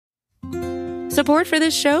Support for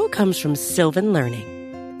this show comes from Sylvan Learning.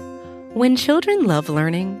 When children love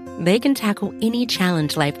learning, they can tackle any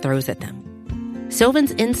challenge life throws at them.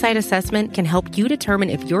 Sylvan's Insight Assessment can help you determine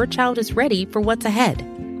if your child is ready for what's ahead.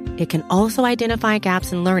 It can also identify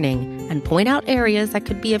gaps in learning and point out areas that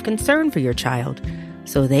could be of concern for your child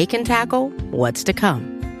so they can tackle what's to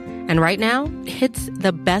come. And right now, it's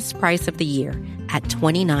the best price of the year at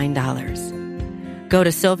 $29. Go to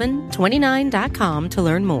sylvan29.com to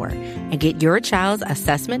learn more and get your child's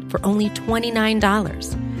assessment for only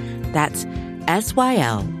 $29. That's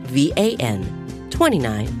SYLVAN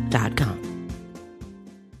 29.com.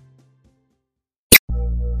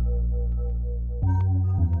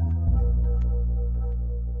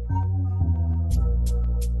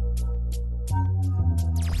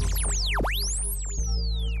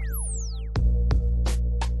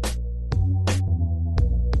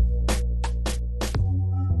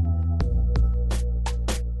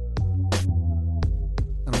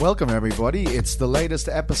 Welcome everybody. It's the latest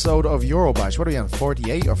episode of Eurobash. What are we on,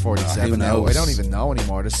 48 or 47 now? I don't even know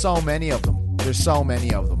anymore. There's so many of them.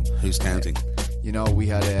 Who's counting? You know, we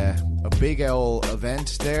had a big old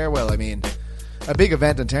event there. Well, I mean, a big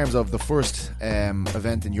event in terms of the first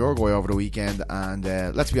event in Uruguay over the weekend. And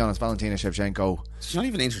let's be honest, Valentina Shevchenko Did you not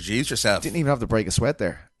even introduce yourself? didn't even have to break a sweat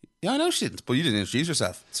there. Yeah, I know she didn't, but you didn't introduce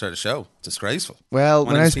yourself to start the show. Disgraceful. Well,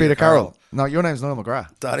 my name's Peter Carroll. No, your name's Noel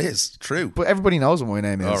McGrath. That is true. But everybody knows what my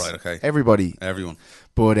name is. All right, okay. Everybody. Everyone.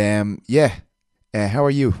 But yeah. How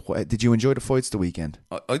are you? Did you enjoy the fights the weekend?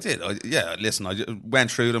 I did. Listen, I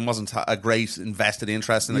went through them. Wasn't a great invested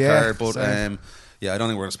interest in the Yeah, card, but same. I don't think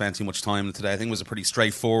we're going to spend too much time today. I think it was a pretty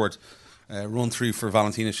straightforward run through for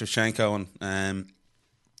Valentina Shevchenko, and Do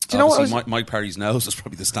you know what obviously Mike Perry's nose was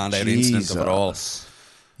probably the standout incident of it all.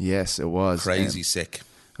 Yes, it was. Crazy sick.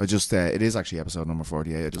 I just it is actually episode number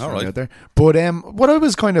 48. I just All found right. out there. But what I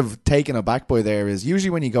was kind of taken aback by there is usually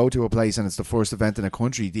when you go to a place and it's the first event in a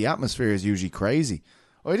country, the atmosphere is usually crazy.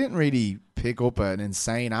 I didn't really pick up an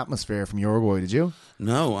insane atmosphere from Uruguay, did you?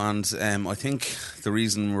 No, and I think the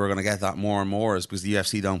reason we're going to get that more and more is because the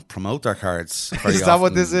UFC don't promote their cards very Is that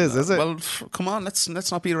what often. this is it? Well, come on, let's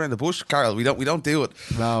not beat around the bush, Carl. We don't do it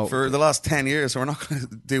No. for the last 10 years, so we're not going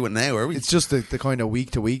to do it now, are we? It's just the kind of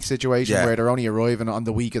week-to-week situation Yeah. where they're only arriving on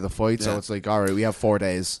the week of the fight, so Yeah. it's like, all right, we have 4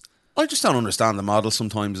 days. I just don't understand the model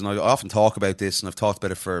sometimes, and I often talk about this, and I've talked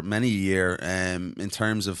about it for many a year, in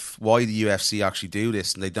terms of why the UFC actually do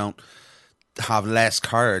this, and they don't have less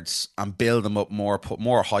cards and build them up more, put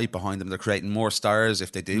more hype behind them. They're creating more stars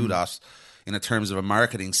if they do that in a terms of a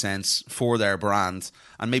marketing sense for their brand,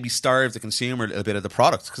 and maybe starve the consumer a little bit of the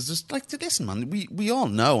product. Because there's listen, man, we all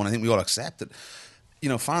know, and I think we all accept that, you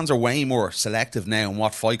know, fans are way more selective now on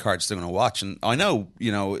what fight cards they're going to watch. And I know,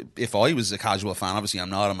 you know, if I was a casual fan, obviously I'm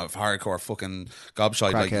not, I'm a hardcore fucking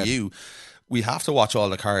gobshite like Crackhead. you. We have to watch all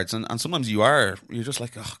the cards, and sometimes you're just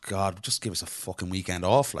like, oh God, just give us a fucking weekend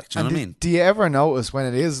off. Like, do you know what I mean? Do you ever notice when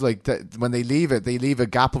it is like when they leave a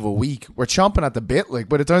gap of a week? We're chomping at the bit. Like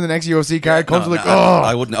by the time the next UFC card comes, No, like, no, oh,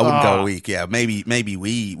 I wouldn't go a week. Yeah, maybe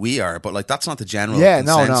we are, but like that's not the general yeah,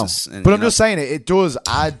 consensus. no. And, But you I'm know, just saying it does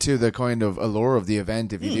add to the kind of allure of the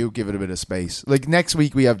event if you do give it a bit of space. Like next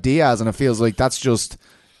week we have Diaz, and it feels like that's just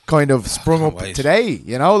kind of sprung up wait. today.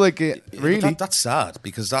 You know, like but really. that's sad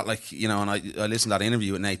because that, like, you know, and I listened to that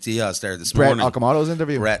interview with Nate Diaz there this Brett morning. Okamoto's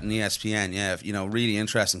interview. Brett and ESPN, yeah, you know, really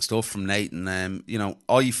interesting stuff from Nate. And, you know,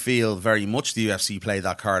 I feel very much the UFC played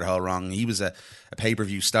that card all wrong. He was a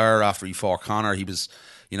pay-per-view star after he fought Conor. He was,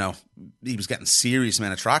 you know, he was getting serious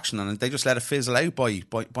amount of traction, and they just let it fizzle out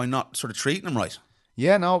by not sort of treating him right.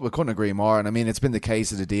 Yeah, no, we couldn't agree more. And I mean, it's been the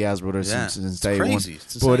case of the Diaz brothers Yeah, since it's day crazy. one.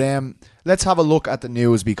 It's But insane. let's have a look at the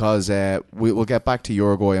news because we'll get back to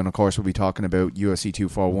Uruguay, and of course we'll be talking about UFC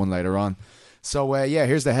 241 later on. So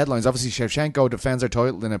here's the headlines. Obviously, Shevchenko defends her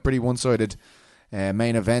title in a pretty one-sided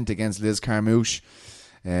main event against Liz Carmouche.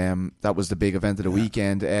 That was the big event of the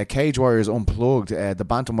weekend. Cage Warriors Unplugged. The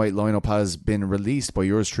bantamweight lineup has been released by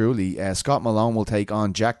yours truly. Scott Malone will take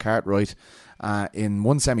on Jack Cartwright in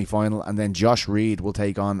one semi-final, and then Josh Reed will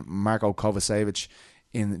take on Marko Kovacevic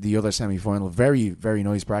in the other semi-final. Very, very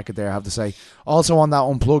nice bracket there, I have to say. Also on that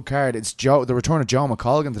Unplugged card, it's the return of Joe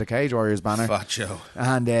McColgan to the Cage Warriors banner. Fat Joe.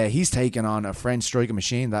 And he's taken on a French striking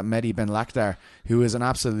machine, that Mehdi Ben Lakhdar, who is an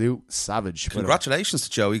absolute savage. Congratulations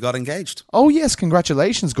to Joe. He got engaged. Oh yes,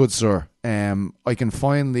 congratulations, good sir. I can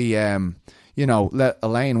finally, let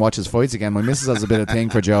Elaine watch his fights again. My missus has a bit of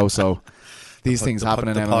thing for Joe, so these things happen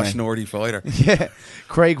in the MMA. posh Nordy fighter. Yeah,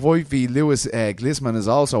 Craig White v. Lewis Glissman is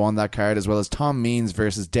also on that card, as well as Tom Means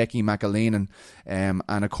versus Decky McAleenan, and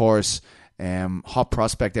of course hot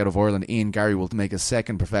prospect out of Ireland, Ian Garry, will make a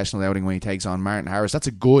second professional outing when he takes on Martin Harris. That's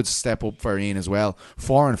a good step up for Ian as well.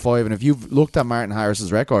 4-5, and if you've looked at Martin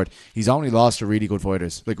Harris's record, he's only lost to really good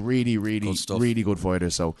fighters, like really good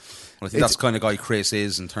fighters. So well, I think that's the kind of guy Chris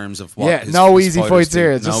is in terms of what his easy fighters fights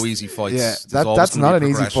here. No easy fights. Yeah, that's not an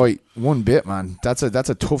easy fight one bit, man. That's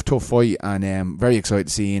a tough fight, and very excited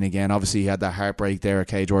to see Ian again. Obviously, he had that heartbreak there at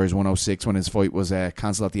Cage Warriors 106 when his fight was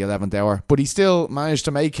cancelled at the 11th hour, but he still managed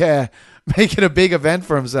to make it a big event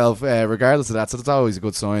for himself, regardless of that. So that's always a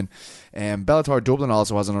good sign. Bellator Dublin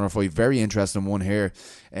also has another fight, very interesting one here.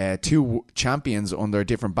 Two champions under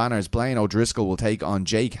different banners. Blaine O'Driscoll will take on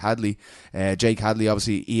Jake Hadley. Jake Hadley,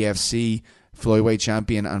 obviously EFC flyweight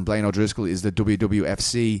champion, and Blaine O'Driscoll is the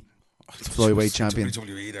WWFC flyweight champion.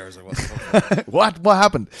 WWE there, so what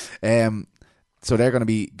happened? So they're going to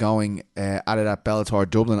be going at it at Bellator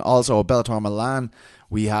Dublin. Also, Bellator Milan,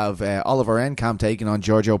 we have Oliver Enkamp taking on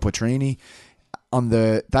Giorgio Petrini.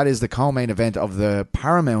 That is the co-main event of the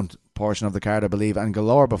Paramount portion of the card, I believe, and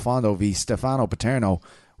Galore Bofondo v Stefano Paterno,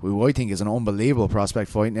 who I think is an unbelievable prospect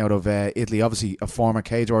fighting out of Italy, obviously a former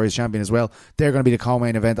Cage Warriors champion as well. They're going to be the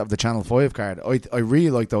co-main event of the Channel 5 card. I really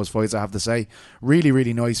like those fights, I have to say. Really,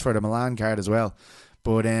 really nice for the Milan card as well.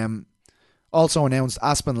 But also announced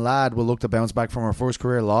Aspen Ladd will look to bounce back from her first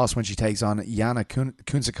career loss when she takes on Yana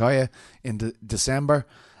Kuntsakaya in December.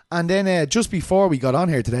 And then just before we got on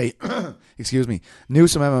here today, excuse me,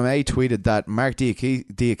 Newsome MMA tweeted that Mark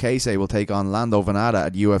Diakese will take on Lando Venata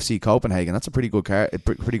at UFC Copenhagen. That's a pretty good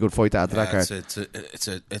pretty good fight to add to that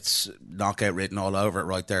card. It's knockout written all over it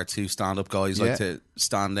right there. Two stand-up guys like to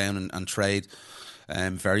stand down and trade.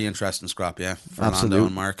 Very interesting scrap, for Lando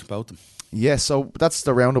and Mark, both them. Yeah, so that's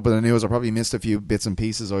the roundup of the news. I probably missed a few bits and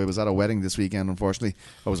pieces. I was at a wedding this weekend, unfortunately.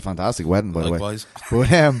 It was a fantastic wedding, by Likewise. the way.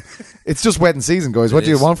 But it's just wedding season, guys. What do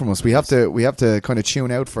you want from us? We have to kind of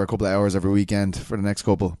tune out for a couple of hours every weekend for the next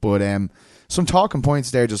couple. But some talking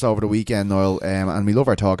points there just over the weekend, Niall, and we love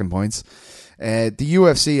our talking points. The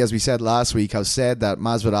UFC, as we said last week, has said that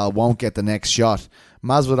Masvidal won't get the next shot.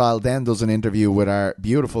 Masvidal then does an interview with our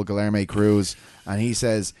beautiful Guilherme Cruz, and he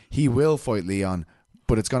says he will fight Leon,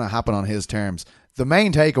 but it's going to happen on his terms. The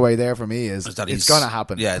main takeaway there for me is that it's going to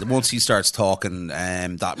happen. Yeah, once he starts talking,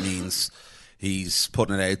 that means he's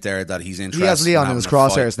putting it out there that he's interested. He has Leon in his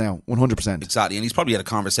crosshairs now, 100%. Exactly, and he's probably had a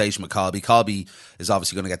conversation with Colby. Colby is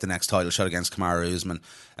obviously going to get the next title shot against Kamaru Usman.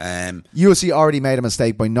 UFC already made a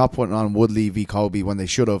mistake by not putting on Woodley v Colby when they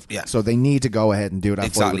should have. Yeah. So they need to go ahead and do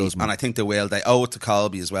that fight with Usman. And I think they will. They owe it to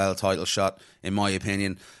Colby as well, title shot, in my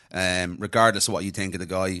opinion. Regardless of what you think of the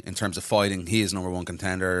guy in terms of fighting, he is number one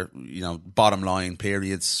contender. Bottom line,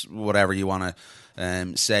 periods, whatever you want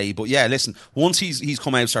to say. But yeah, listen, once he's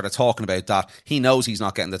come out and started talking about that, he knows he's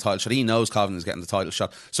not getting the title shot. He knows Colvin is getting the title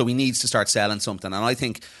shot, so he needs to start selling something. And I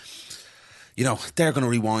think they're going to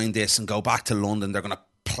rewind this and go back to London. They're going to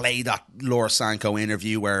play that Laura Sanko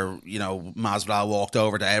interview where Masvidal walked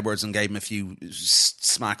over to Edwards and gave him a few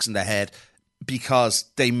smacks in the head, because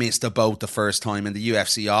they missed a boat the first time. In the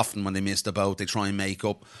UFC, often when they miss the boat, they try and make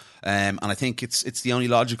up. And I think it's the only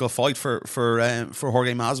logical fight for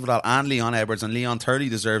Jorge Masvidal and Leon Edwards, and Leon thoroughly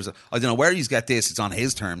deserves it. I don't know where he's get this. It's on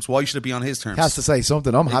his terms. Why should it be on his terms? He has to say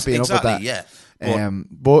something. I'm happy enough with that. Yeah.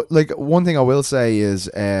 But like, one thing I will say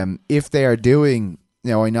is, if they are doing,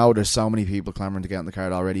 I know there's so many people clamoring to get on the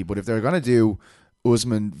card already, but if they're going to do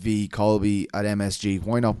Usman v Colby at MSG,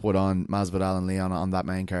 why not put on Masvidal and Leon on that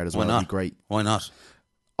main card as well? That'd be great. Why not?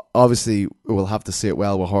 Obviously, we'll have to sit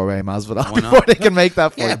well with Jorge Masvidal before they can make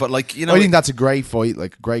that fight. Yeah, but I think that's a great fight,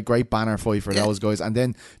 like great banner fight for those guys, and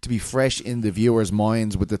then to be fresh in the viewers'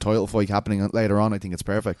 minds with the title fight happening later on, I think it's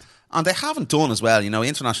perfect. And they haven't done as well.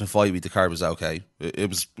 International Fight Week, the card was okay. It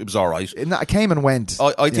was all right. It came and went.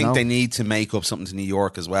 I think they need to make up something to New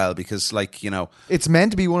York as well, because it's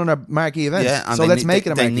meant to be one of their marquee events. Yeah, and so let's make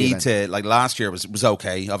it a marquee event. They need to, like last year was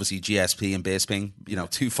okay. Obviously GSP and Bisping,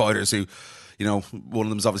 two fighters who, one of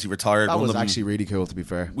them is obviously retired. That one was of them, actually really cool, to be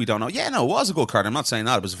fair. We don't know. Yeah, no, it was a good card. I'm not saying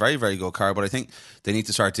that. It was a very, very good card, but I think they need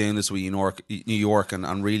to start doing this with New York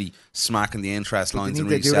and really smacking the interest lines and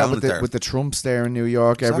really selling it there. With the Trumps there in New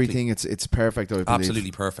York, everything, it's perfect, I believe.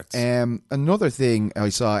 Absolutely perfect. Another thing I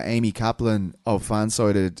saw Amy Kaplan of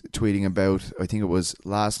Fansided tweeting about, I think it was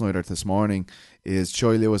last night or this morning, is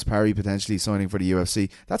Choi Lewis Parry potentially signing for the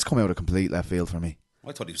UFC. That's come out of complete left field for me.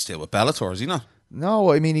 I thought he was still with Bellator, is he not?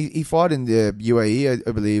 No, I mean, he fought in the UAE,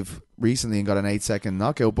 I believe, recently and got an 8-second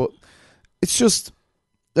knockout. But it's just,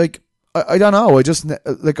 like, I don't know. I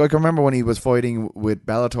can remember when he was fighting with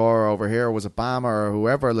Bellator over here, was it Bama or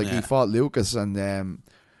whoever? He fought Lucas and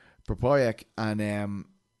Propoyek, and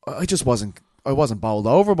I just wasn't I wasn't bowled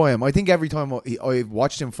over by him. I think every time I've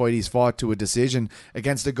watched him fight, he's fought to a decision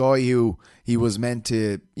against a guy who he was meant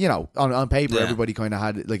to, on paper, everybody kind of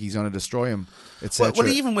had it like he's going to destroy him, etc. Well,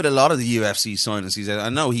 even with a lot of the UFC signings, I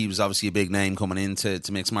know he was obviously a big name coming into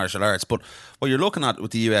mixed martial arts, but what you're looking at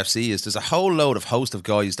with the UFC is there's a whole host of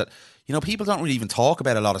guys that, people don't really even talk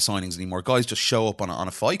about a lot of signings anymore. Guys just show up on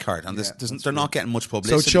a fight card, and they're not getting much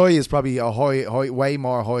publicity. So Choi is probably a way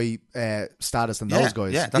more high status than those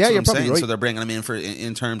guys. Yeah, that's what I'm saying. Right. So they're bringing him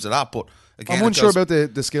in terms of that, but again, I'm unsure about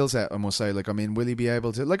the skill set. I must say, will he be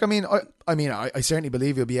able to? I certainly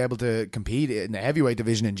believe he'll be able to compete in the heavyweight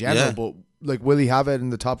division in general. But will he have it in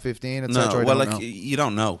the top 15? No, you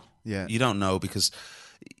don't know. Yeah, you don't know because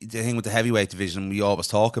the thing with the heavyweight division, we always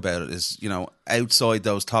talk about it, is outside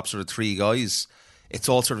those top sort of three guys, it's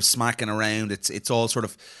all sort of smacking around. It's all sort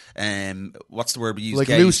of what's the word we use? Like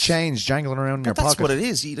loose change jangling around in your pocket. That's what it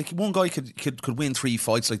is. One guy could win 3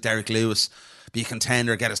 fights like Derek Lewis, be a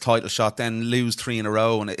contender, get his title shot, then lose 3 in a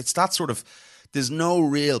row, and it's that sort of. There's no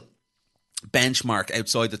real benchmark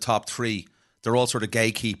outside the top 3. They're all sort of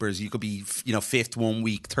gatekeepers. You could be 5th one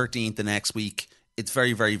week, 13th the next week. It's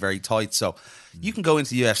very, very, very tight. So you can go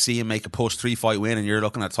into the UFC and make a push 3-fight win, and you're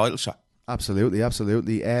looking at a title shot. Absolutely.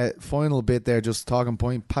 Final bit there, just talking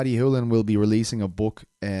point. Paddy Holohan will be releasing a book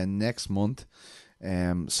next month.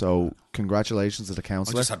 So congratulations to the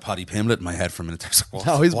councillor. I just had Paddy Pimblett in my head for a minute. His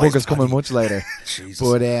book is coming much later.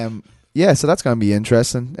 But so that's going to be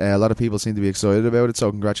interesting. A lot of people seem to be excited about it.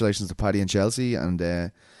 So congratulations to Paddy and Chelsea and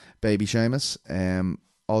baby Seamus.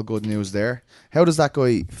 All good news there. How does that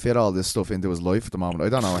guy fit all this stuff into his life at the moment? I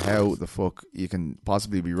don't know how the fuck you can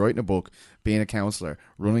possibly be writing a book, being a counsellor,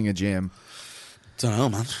 running a gym. Don't know,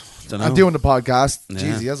 man. I'm doing the podcast. Yeah.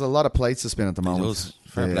 Jeez, he has a lot of plates to spin at the moment. He does.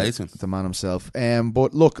 Fair play to him. The man himself.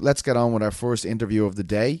 But look, let's get on with our first interview of the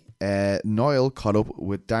day. Niall caught up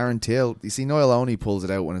with Darren Till. You see, Niall only pulls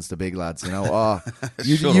it out when it's the big lads.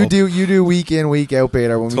 You do week in, week out,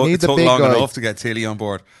 Peter. When we need the big guy. It took long enough to get Tilly on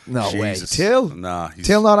board. No Jesus. Way, Till. Nah,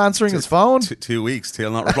 Till not answering his phone. 2 weeks.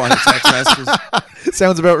 Till not replying to text messages.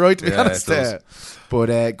 Sounds about right, to be honest. It does.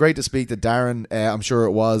 But great to speak to Darren. I'm sure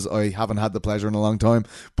it was. I haven't had the pleasure in a long time.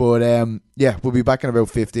 But we'll be back in about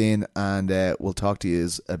 15 and we'll talk to you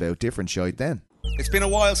about different shite then. It's been a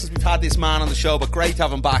while since we've had this man on the show, but great to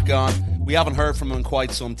have him back on. We haven't heard from him in quite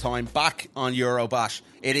some time. Back on Eurobash,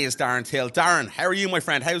 it is Darren Till. Darren, how are you, my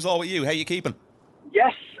friend? How's all with you? How are you keeping?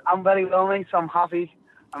 Yes, I'm very well, mate. I'm happy.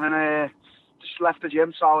 I'm just left the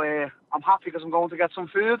gym, so I'm happy because I'm going to get some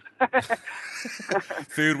food.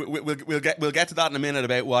 Food. We'll get to that in a minute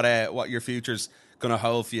about what your future's going to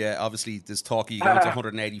hold for you. Obviously, there's talk of you going to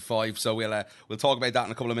 185, so we'll talk about that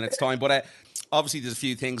in a couple of minutes' time. But obviously, there's a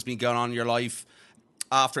few things been going on in your life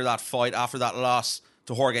after that fight, after that loss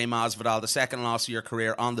to Jorge Masvidal, the second loss of your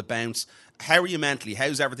career on the bounce. How are you mentally?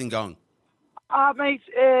 How's everything going? Mate,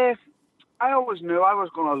 I always knew I was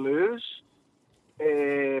going to lose.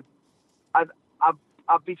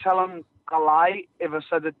 I'd be telling a lie if I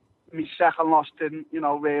said that my second loss didn't,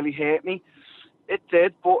 really hurt me. It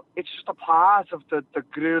did, but it's just a part of the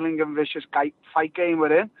grueling and vicious fight game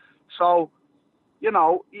we're in. So,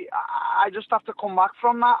 I just have to come back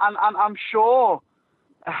from that. And I'm sure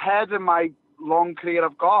ahead in my long career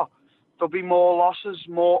I've got, there'll be more losses,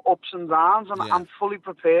 more ups and downs, and I'm fully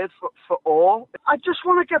prepared for all. I just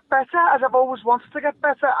want to get better, as I've always wanted to get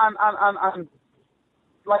better, and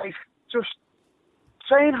just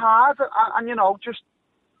train hard, and just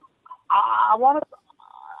I want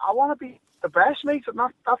to be the best, mate. And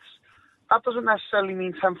that doesn't necessarily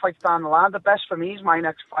mean 10 fights down the line. The best for me is my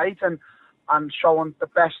next fight, and showing the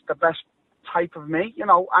best type of me,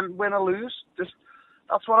 and win or lose.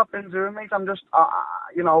 That's what I've been doing, mate. I'm just, I've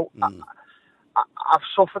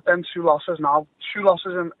suffered them 2 losses now. 2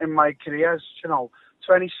 losses in my career is,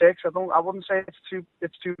 26. I wouldn't say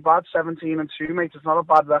it's too bad. 17-2, mate. It's not a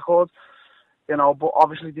bad record, but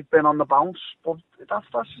obviously they've been on the bounce. But that's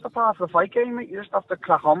just a part of the fight game, mate. You just have to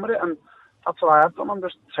crack on with it, and that's what I have done. I'm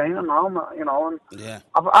just training now, and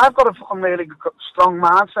I've got a fucking really strong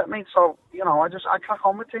mindset, mate. So, I crack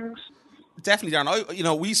on with things. Definitely,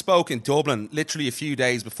 Darren. We spoke in Dublin literally a few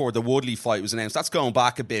days before the Woodley fight was announced. That's going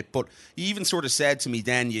back a bit, but you even sort of said to me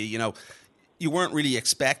then, you weren't really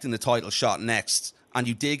expecting the title shot next, and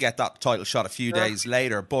you did get that title shot a few days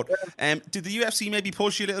later. But did the UFC maybe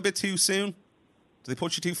push you a little bit too soon? Did they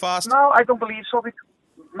push you too fast? No, I don't believe so.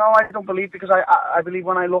 No, I don't believe, because I believe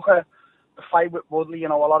when I look at the fight with Woodley,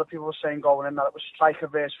 a lot of people were saying going in that it was striker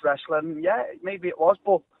versus wrestler, and yeah, maybe it was,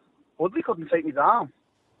 but Woodley couldn't take me down.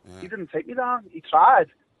 Yeah. He didn't take me down. He tried.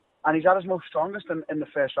 And he's at his most strongest in the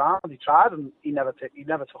first round. He tried, and he never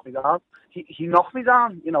took me down. He knocked me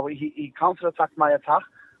down. You know, he counter-attacked my attack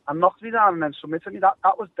and knocked me down and then submitted me.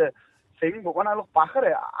 That was the thing. But when I look back at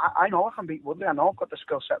it, I know I can beat Woodley. I know I've got the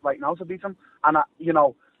skill set right now to beat him. And you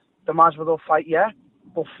know, the Masvidal fight, yeah.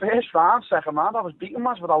 But first round, second round, I was beating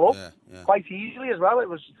Masvidal up quite easily as well.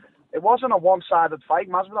 It wasn't a one-sided fight.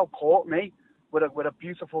 Masvidal caught me with a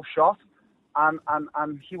beautiful shot, and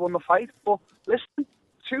he won the fight. But listen,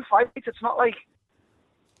 2 fights, it's not like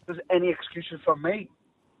there's any excuses from me.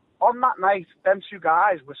 On that night, them 2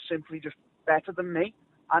 guys were simply just better than me,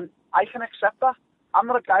 and I can accept that. I'm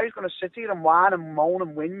not a guy who's going to sit here and whine and moan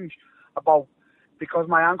and whinge about because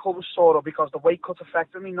my ankle was sore or because the weight cut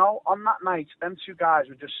affected me. No, on that night, them 2 guys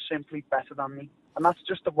were just simply better than me, and that's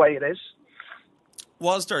just the way it is.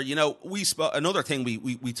 Was there, you know, another thing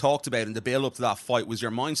we talked about in the build-up to that fight was your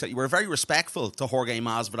mindset. You were very respectful to Jorge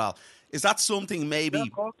Masvidal. Is that something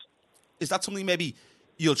maybe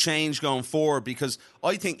you'll change going forward? Because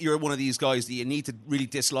I think you're one of these guys that you need to really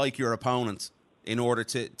dislike your opponent in order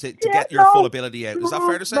to get your full ability out. Is that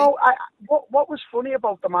fair to say? No, what was funny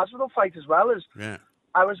about the Masvidal fight as well is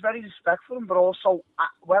I was very respectful of him, but also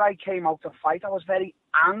when I came out to fight, I was very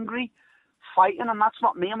angry fighting, and that's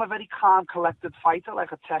not me. I'm a very calm, collected fighter,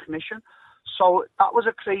 like a technician. So that was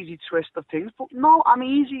a crazy twist of things. But no, I'm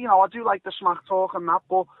easy. You know, I do like the smack talk and that,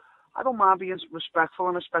 but I don't mind being respectful,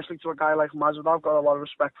 and especially to a guy like Masvidal. I've got a lot of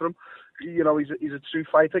respect for him. You know, he's a true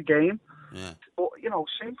fighter, game. Yeah. But you know,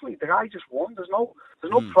 simply the guy just won. There's no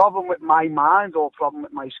problem with my mind or problem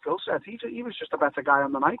with my skill set. He was just a better guy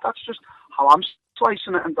on the night. That's just how I'm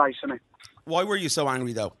slicing it and dicing it. Why were you so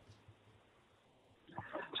angry though?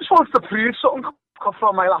 Just wanted to prove something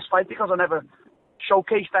from my last fight, because I never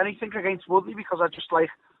showcased anything against Woodley, because I just like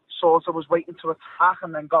sort of was waiting to attack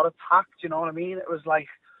and then got attacked. You know what I mean? It was like,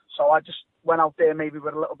 so I just went out there maybe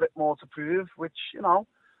with a little bit more to prove, which, you know,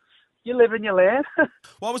 you live and you learn.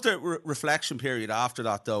 What was the reflection period after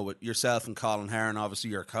that, though, with yourself and Colin Heron, obviously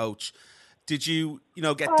your coach? Did you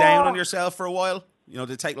get down on yourself for a while? You know,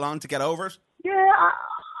 did it take long to get over it? Yeah,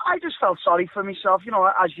 I just felt sorry for myself, you know,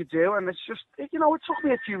 as you do. And it's just, you know, it took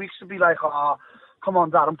me a few weeks to be like, oh, come on,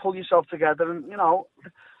 Dad, and pull yourself together. And, you know,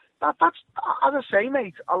 that's, as I say,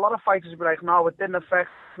 mate, a lot of fighters would be like, no, it didn't affect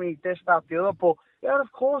me, this, that, the other. But, yeah,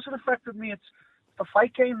 of course it affected me. It's the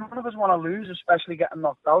fight game. None of us want to lose, especially getting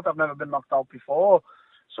knocked out. I've never been knocked out before.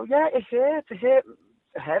 So, yeah, it hurt. It hurt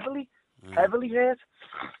heavily. Heavily hurt.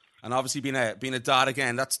 And obviously being a dad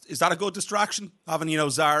again, is that a good distraction? Having, you know,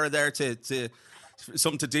 Zara there to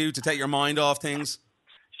something to do to take your mind off things?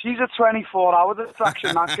 She's a 24-hour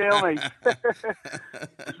distraction, that girl, mate.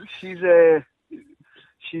 She's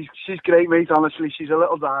great, mate, honestly. She's a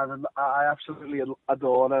little diamond. I absolutely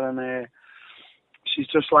adore her, and she's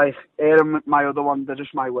just like her and my other one. They're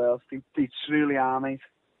just my world. They truly are, mate.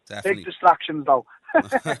 Definitely. Big distractions, though.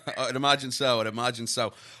 I'd imagine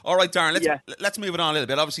so. All right, Darren, let's move it on a little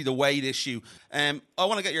bit. Obviously, the weight issue. I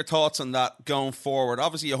want to get your thoughts on that going forward.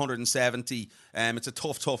 Obviously, 170. It's a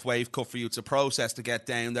tough wave cut for you. It's a process to get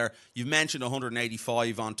down there. You've mentioned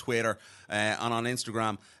 185 on Twitter and on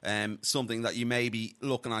Instagram, something that you may be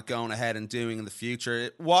looking at going ahead and doing in the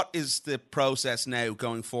future. What is the process now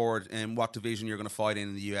going forward, and what division you're going to fight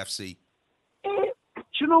in the UFC? Do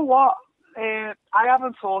you know what? I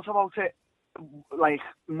haven't thought about it like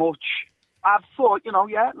much. I've thought, you know,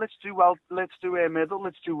 let's do a middle,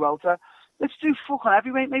 let's do welter, let's do fucking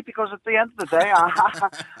heavyweight, mate, because at the end of the day,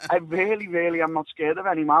 I really am not scared of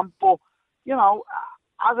any man. But, you know,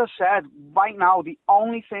 as I said, right now, the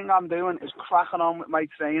only thing I'm doing is cracking on with my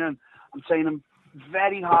training. I'm training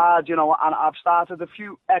very hard, you know, and I've started a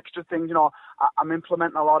few extra things, you know. I'm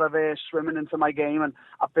implementing a lot of swimming into my game, and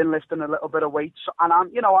I've been lifting a little bit of weights, and I'm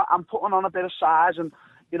putting on a bit of size, and,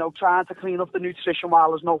 you know, trying to clean up the nutrition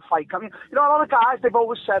while there's no fight camp. You know, a lot of guys, they've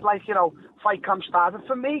always said, like, you know, fight camp started.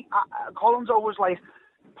 For me, Colin's always, like,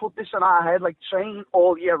 put this in our head, like, train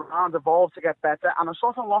all year round, evolve to get better, and I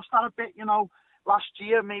sort of lost that a bit, you know. Last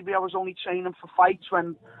year, maybe I was only training for fights,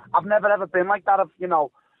 when I've never ever been like that. You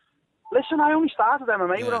know, listen, I only started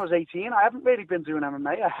MMA when I was 18. I haven't really been doing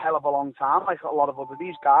MMA a hell of a long time, like a lot of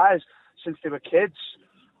these guys, since they were kids.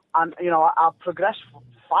 And, you know, I've progressed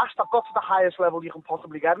fast. I've got to the highest level you can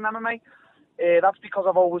possibly get in MMA. That's because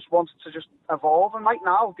I've always wanted to just evolve. And right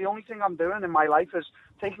now, the only thing I'm doing in my life is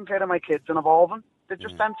taking care of my kids and evolving. They're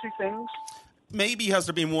just them two things. Maybe has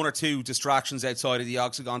there been one or two distractions outside of the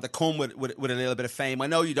octagon that come with a little bit of fame? I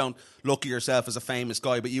know you don't look at yourself as a famous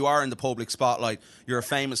guy, but you are in the public spotlight. You're a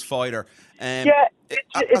famous fighter. Has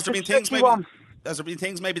there been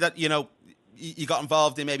things maybe that, you know, you got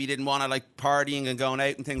involved in, maybe you didn't want to, like partying and going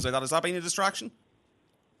out and things like that? Has that been a distraction?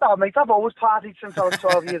 No, mate, I've always partied since I was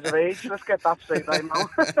 12 years of age. Let's get that straight right now.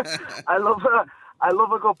 I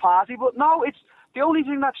love a good party, but no, it's the only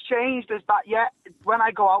thing that's changed is that when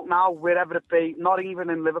I go out now, wherever it be, not even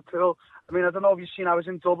in Liverpool. I mean, I don't know if you've seen. I was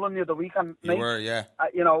in Dublin the other week, and You were, yeah.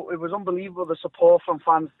 it was unbelievable the support from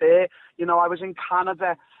fans there. I was in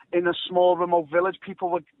Canada in a small remote village. People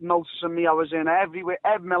were noticing me. I was in everywhere,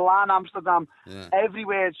 Milan, Amsterdam,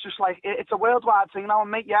 everywhere. It's just like it's a worldwide thing now.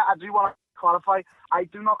 And mate, I do want to clarify, I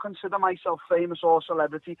do not consider myself famous or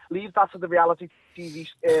celebrity. Leave that to the reality TV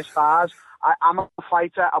stars. I'm a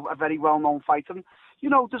fighter, a very well-known fighter. And,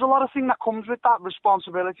 there's a lot of things that comes with that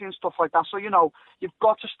responsibility and stuff like that. So, you've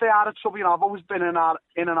got to stay out of trouble. I've always been in and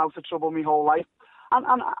out of trouble my whole life. And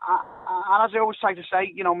as I always try to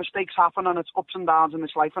say, mistakes happen and it's ups and downs in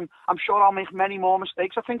this life. And I'm sure I'll make many more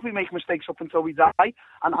mistakes. I think we make mistakes up until we die.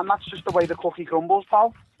 And that's just the way the cookie crumbles,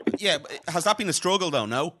 pal. Yeah, has that been a struggle, though,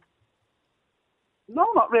 no? No,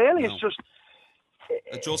 not really. No. It's just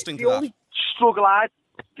adjusting to the that.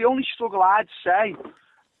 The only struggle I'd say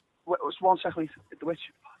was 1 second. Which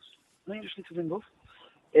I just need to ring up.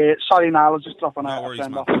 Sorry, Niall, I was just dropping a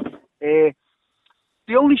friend off.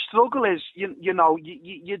 The only struggle is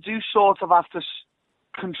you do sort of have to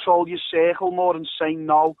control your circle more and say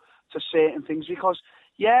no to certain things because.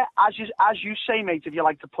 Yeah, as you say, mate, if you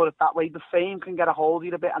like to put it that way, the fame can get a hold of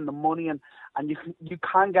you a bit and the money and you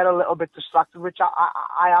can get a little bit distracted, which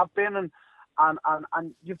I have been, and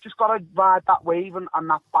you've just got to ride that wave and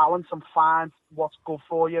that balance and find what's good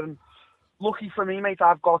for you. And lucky for me, mate,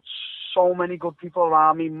 I've got so many good people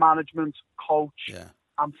around me, management, coach,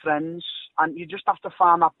 and friends, and you just have to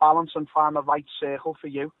find that balance and find the right circle for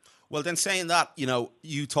you. Well, then saying that,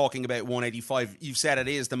 you talking about 185, you've said it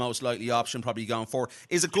is the most likely option probably going forward.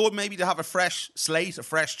 Is it good maybe to have a fresh slate, a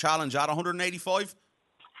fresh challenge at 185?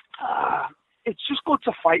 It's just good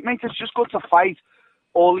to fight, mate. It's just good to fight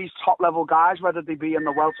all these top-level guys, whether they be in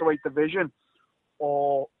the welterweight division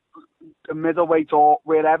or the middleweight or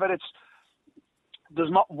wherever.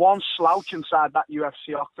 There's not one slouch inside that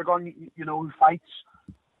UFC octagon, who fights.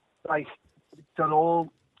 Like, they're all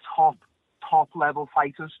top-level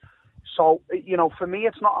fighters. So, for me,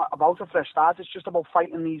 it's not about a fresh start. It's just about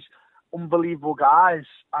fighting these unbelievable guys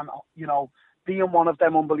and, being one of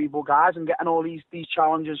them unbelievable guys and getting all these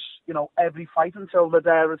challenges, every fight until the day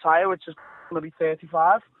I retire, which is going to be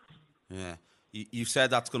 35. Yeah. You've said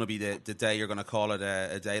that's going to be the day you're going to call it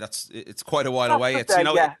a day. It's quite a while away. It's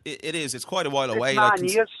it is. It's quite a while away. 9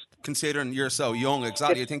 years. Considering you're so young,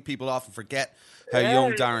 exactly. I think people often forget how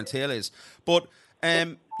young Darren Till is. But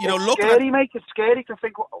it's scary, mate. It's scary to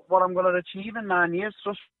think what I'm going to achieve in 9 years.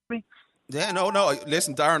 Trust me. Yeah, no.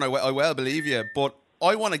 Listen, Darren, I well believe you, but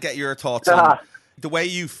I want to get your thoughts on the way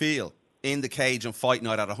you feel in the cage and fight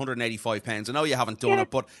night at 185 pounds. I know you haven't done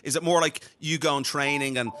it, but is it more like you going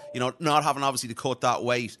training and not having obviously to cut that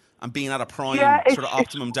weight and being at a prime sort of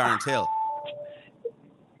optimum Darren Till?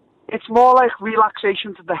 It's more like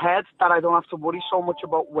relaxation to the head that I don't have to worry so much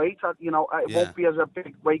about weight. It won't be as a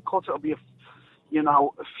big weight cut. It'll be a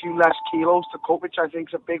few less kilos to cut, which I think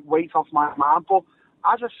is a big weight off my mind. But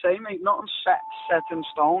as I say, mate, nothing's set in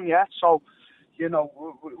stone yet. So,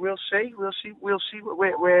 we'll see. We'll see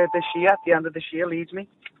where this year, at the end of this year, leads me.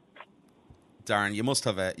 Darren, you must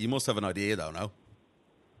have an idea, though, no?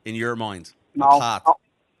 In your mind, no,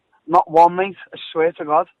 not one, mate. I swear to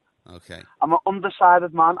God. Okay. I'm an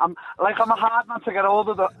undecided man. I'm a hard man to get hold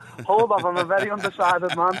of. I'm a very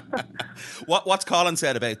undecided man. What's Colin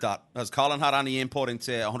said about that? Has Colin had any input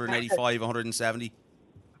into 185, 170?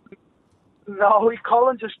 No,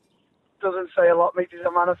 Colin just doesn't say a lot, mate. He's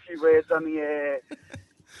a man of few words, and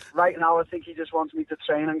right now I think he just wants me to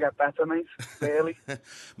train and get better, mate. Really.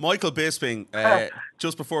 Michael Bisping,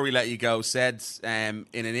 just before we let you go, said in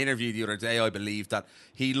an interview the other day, I believe, that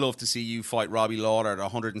he'd love to see you fight Robbie Lawler at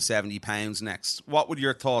 170 pounds next. What would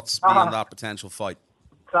your thoughts be on that potential fight?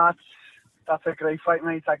 That's a great fight,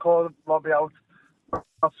 mate. I called Robbie out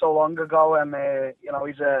not so long ago, and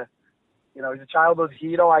he's a childhood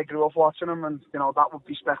hero. I grew up watching him, and that would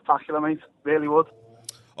be spectacular, mate. Really would.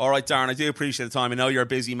 All right, Darren, I do appreciate the time. I know you're a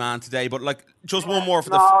busy man today, but just one more for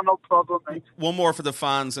no problem, mate. One more for the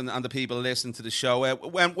fans and the people listening to the show.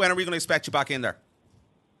 When are we going to expect you back in there?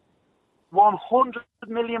 100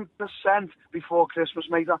 million% before Christmas,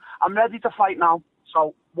 mate. I'm ready to fight now,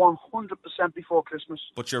 so 100% before Christmas.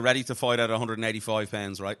 But you're ready to fight at 185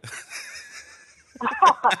 pounds, right?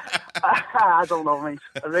 I don't know, mate.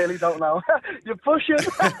 I really don't know. You're pushing.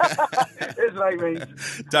 It's right, mate.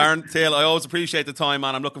 Darren Till, I always appreciate the time,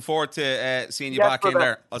 man. I'm looking forward to seeing you back in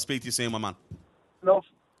there. I'll speak to you soon, my man. No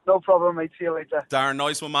problem, mate. See you later. Darren,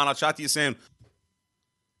 nice one, man. I'll chat to you soon.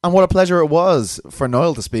 And what a pleasure it was for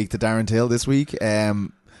Niall to speak to Darren Till this week.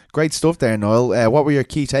 Great stuff there, Niall. What were your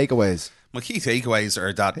key takeaways? My key takeaways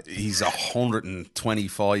are that he's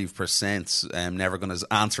 125% never going to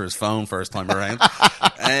answer his phone first time around.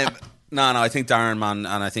 No, I think Darren, man,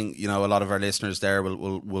 and I think, you know, a lot of our listeners there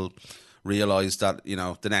will realise that, you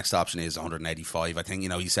know, the next option is 185. I think, you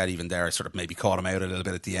know, he said even there, I sort of maybe caught him out a little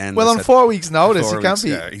bit at the end. Well, on 4 weeks' notice, he can't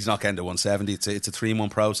be. Yeah, he's not getting to 170. It's a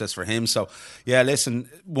 3-month process for him. So, yeah, listen,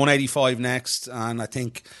 185 next, and I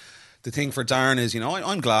think the thing for Darren is, you know,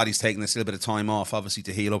 I'm glad he's taking this little bit of time off, obviously,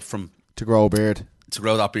 to heal up from. To grow a beard. To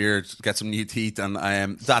grow that beard, get some new teeth, and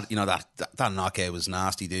that knockout was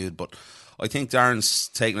nasty, dude. But I think Darren's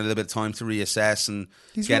taking a little bit of time to reassess and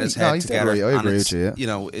get his head together. I agree with you. Yeah. You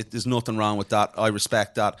know, there's nothing wrong with that. I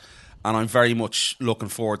respect that, and I'm very much looking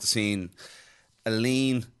forward to seeing a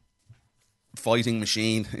lean fighting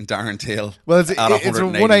machine in Darren Till. Well, it's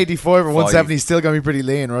 185 or 170. He's still going to be pretty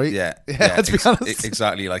lean, right? Yeah, let's be honest.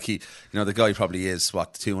 Exactly. Like the guy probably is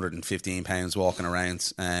 215 pounds walking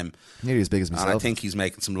around. Nearly as big as myself. And I think he's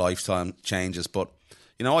making some lifetime changes. But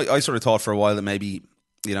you know, I sort of thought for a while that maybe,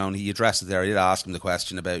 you know, and he addressed it there. I did ask him the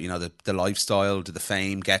question about, you know, the lifestyle. Did the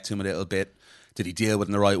fame get to him a little bit? Did he deal with it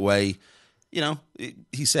in the right way? You know,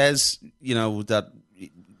 he says, you know, that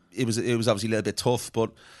it was obviously a little bit tough,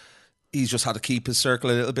 but he's just had to keep his circle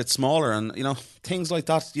a little bit smaller, and, you know, things like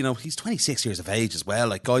that. You know, he's 26 years of age as well.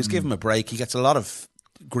 Like, guys, give him a break. He gets a lot of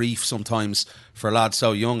grief sometimes for a lad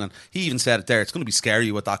so young, and he even said it there. It's going to be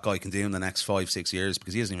scary what that guy can do in the next 5-6 years,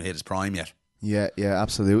 because he hasn't even hit his prime yet. Yeah,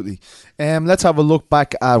 absolutely. Let's have a look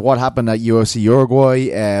back at what happened at UFC Uruguay.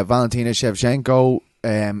 Valentina Shevchenko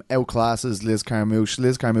outclasses Liz Carmouche.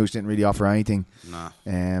 Liz Carmouche didn't really offer anything. Nah.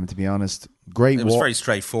 To be honest. It was very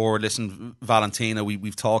straightforward. Listen, Valentina,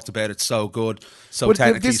 we've talked about it, so good, so but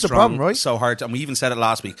technically this is strong, the problem, right? So hard. And we even said it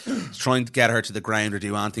last week, trying to get her to the ground or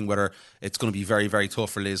do anything with her, it's going to be very, very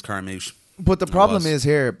tough for Liz Carmouche. But the problem is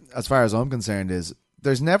here, as far as I'm concerned, is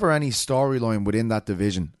there's never any storyline within that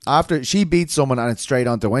division. After she beats someone and it's straight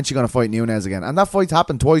on to when she's going to fight Nunes again. And that fight's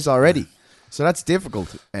happened twice already. So that's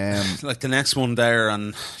difficult. Like the next one there,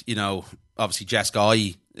 and, you know, obviously Jess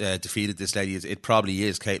Guy defeated this lady. It probably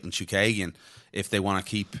is Caitlin Chukagian, if they want to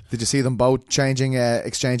keep. Did you see them both exchanging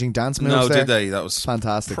dance moves? No, there? Did they? That was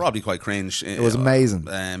fantastic. Probably quite cringe. It was amazing.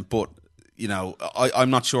 But, you know, I'm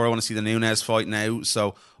not sure I want to see the Nunes fight now,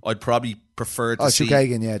 so I'd probably prefer to see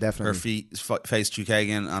Chukagian, yeah, definitely. her face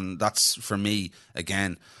Chukagian, and that's, for me,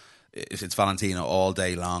 again, it's Valentina all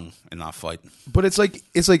day long in that fight. But it's like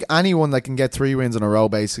anyone that can get 3 wins in a row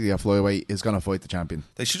basically at flyweight is going to fight the champion.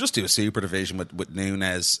 They should just do a super division with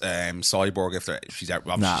Nunes, Cyborg if she's out.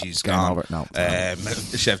 Obviously she's gone. Over. No,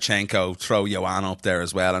 Shevchenko, throw Joanna up there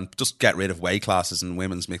as well, and just get rid of weight classes in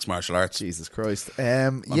women's mixed martial arts. Jesus Christ!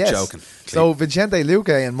 I'm yes. joking. So Vicente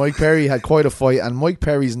Luque and Mike Perry had quite a fight, and Mike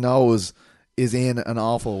Perry's nose is in an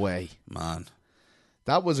awful way. Man.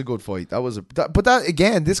 That was a good fight. But that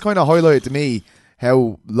again, this kind of highlighted to me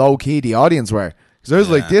how low key the audience were, because I was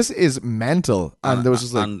like, this is mental, and there was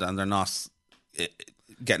just like, and they're not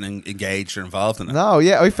getting engaged or involved in it. No,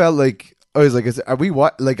 yeah, I felt like I was like, are we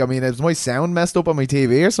what? Like, I mean, is my sound messed up on my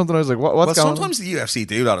TV or something? I was like, what's going on? Sometimes the UFC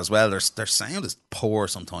do that as well. Their sound is poor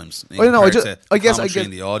sometimes. I don't know. I guess in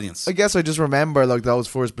the audience. I guess I just remember like those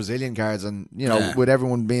first Brazilian cards, and you know, with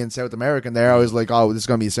everyone being South American there, I was like, oh, this is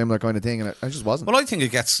going to be a similar kind of thing, and it just wasn't. Well, I think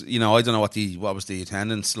it gets. You know, I don't know what was the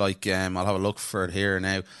attendance like. I'll have a look for it here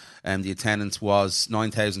now. The attendance was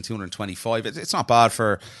 9,225. It's not bad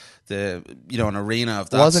for an arena of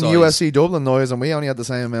that size. It wasn't UFC Dublin noise, and we only had the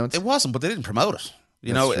same amount. It wasn't, but they didn't promote it.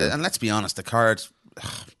 You know, and let's be honest, the card.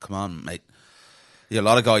 Come on, mate. Yeah, a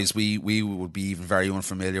lot of guys we would be even very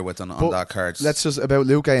unfamiliar with on that card. Let's just about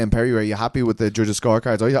Luque and Perry. Were you happy with the judges'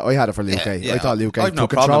 scorecards? I had it for Luque. Yeah, I thought Luque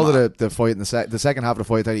took control of the fight in the second half of the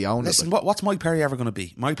fight. That he owned. Listen, what's Mike Perry ever going to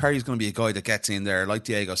be? Mike Perry's going to be a guy that gets in there like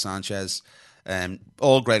Diego Sanchez.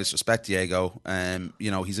 All greatest respect, Diego.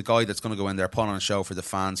 You know, he's a guy that's going to go in there, put on a show for the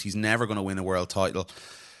fans. He's never going to win a world title.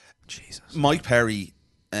 Jesus. Mike Perry,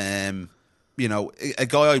 you know, a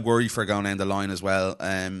guy I worry for going down the line as well.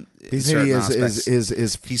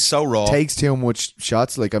 He's so raw. Takes too much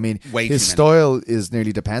shots. Like, I mean, his style is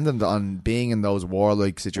nearly dependent on being in those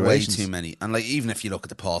warlike situations. Way too many. And like, even if you look at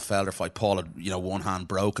the Paul Felder fight, Paul had, you know, one hand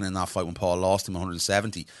broken in that fight when Paul lost him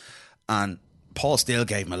 170, and Paul still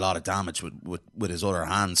gave him a lot of damage with his other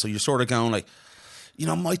hand. So you're sort of going like, you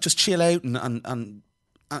know, might just chill out and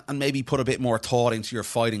maybe put a bit more thought into your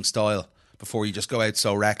fighting style before you just go out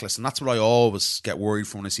so reckless. And that's what I always get worried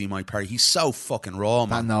for when I see Mike Perry. He's so fucking raw,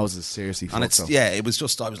 man. That nose is seriously fucked. And it was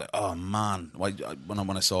just, I was like, oh man. When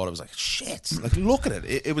I saw it, I was like, shit. Like, look at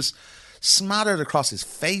it. It was smattered across his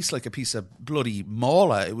face like a piece of bloody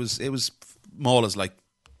mola. It was mola's like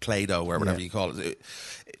Play-Doh or whatever you call it.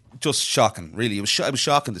 Just shocking, really. It was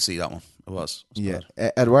shocking to see that one. It was bad.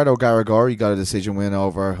 Eduardo Garagori got a decision win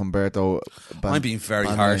over Humberto. I'm being very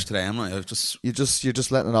harsh today, am I? You're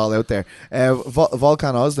just letting it all out there.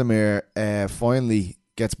 Volkan Ozdemir finally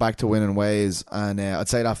gets back to winning ways, and I'd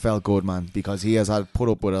say that felt good, man, because he has had put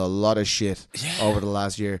up with a lot of shit over the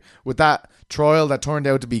last year. With that trial that turned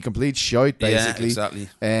out to be complete shite, basically. Yeah,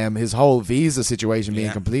 exactly. His whole visa situation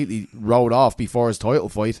being completely wrote off before his title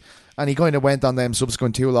fight. And he kind of went on them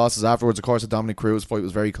subsequent 2 losses afterwards. Of course, the Dominic Cruz fight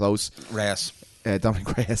was very close. Reyes.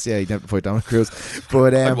 Dominic Reyes, he never fight Dominic Cruz.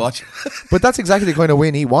 But I'd watch. But that's exactly the kind of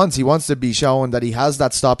win he wants. He wants to be shown that he has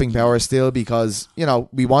that stopping power still, because,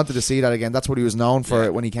 we wanted to see that again. That's what he was known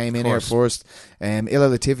for when he came in here first.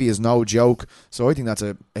 Ilir Latifi is no joke. So I think that's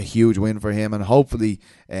a huge win for him. And hopefully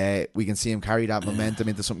we can see him carry that momentum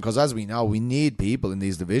into something. Because as we know, we need people in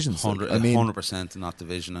these divisions. 100% in that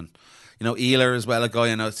division. And Ilir as well, a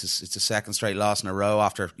guy, it's a second straight loss in a row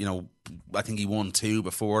after, I think he won 2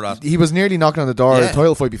 before that. He was nearly knocking on the door of the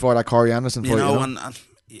title fight before that Corey Anderson fight. And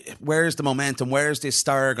where's the momentum? Where's this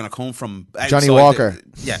star going to come from? Johnny Walker.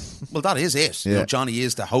 Well, that is it. Yeah. Johnny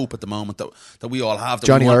is the hope at the moment that we all have.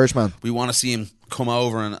 Johnny Irishman. We want to see him come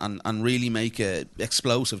over and really make a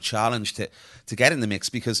explosive challenge to get in the mix,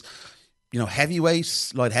 because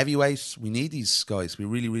heavyweights, light heavyweights, we need these guys. We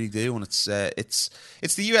really, really do. And it's the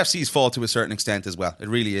UFC's fault to a certain extent as well. It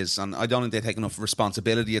really is. And I don't think they take enough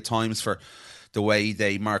responsibility at times for the way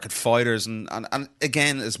they market fighters. And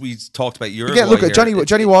again, as we talked about Uruguay, look at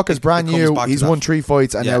Johnny Walker's brand new. He's won 3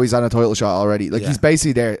 fights and now he's on a title shot already. He's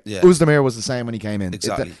basically there. Yeah. Uzdemir was the same when he came in.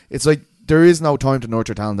 Exactly. It's like there is no time to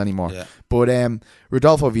nurture talent anymore. Yeah. But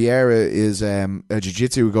Rodolfo Vieira is a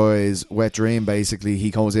jiu-jitsu guy's wet dream, basically. He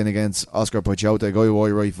comes in against Oscar Pichota, a guy who I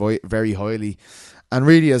rate very highly. And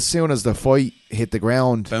really, as soon as the fight hit the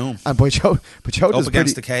ground, boom, and Pichota's up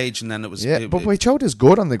against the cage, and then it was but Pichota's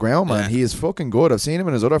good on the ground, man. He is fucking good. I've seen him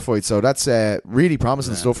in his other fights, so that's really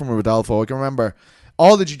promising stuff from Rodolfo. I can remember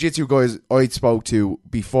all the jiu-jitsu guys I spoke to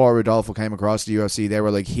before Rodolfo came across the UFC. They were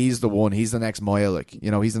like, he's the one, he's the next Moya,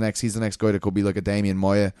 he's the next guy that could be like a Damian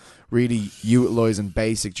Moya, really utilising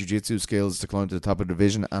basic jiu-jitsu skills to climb to the top of the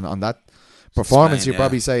division. And on that performance, you'd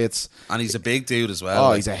probably say it's... And he's a big dude as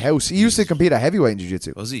well. Oh, he's a house. He used to compete at heavyweight in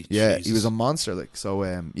jiu-jitsu. Was he? Yeah, Jesus. he was a monster.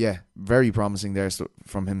 So, very promising there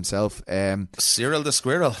from himself. Cyril the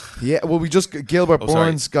Squirrel. Yeah, well, Gilbert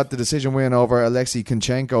Burns got the decision win over Alexei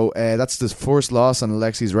Kunchenko. That's the first loss on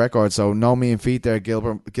Alexei's record, so no mean feat there.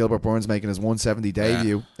 Gilbert Burns making his 170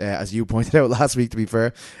 debut, as you pointed out last week, to be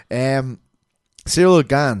fair. Cyril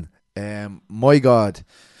Gane, my God...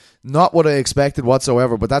 Not what I expected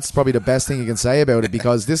whatsoever, but that's probably the best thing you can say about it,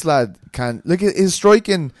 because this lad can... Look, his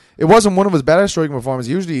striking... It wasn't one of his better striking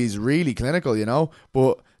performances. Usually he's really clinical,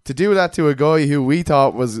 But to do that to a guy who we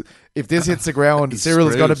thought was... If this hits the ground,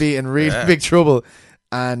 Cyril's going to be in really big trouble.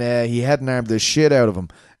 And he head and armed the shit out of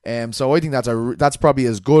him. So I think that's probably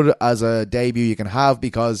as good as a debut you can have,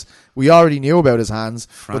 because we already knew about his hands.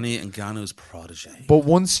 Franny Ngannou's protege. But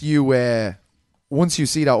once you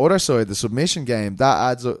see that other side, the submission game, that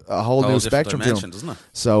adds a whole new spectrum to him. Doesn't it?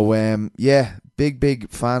 So, big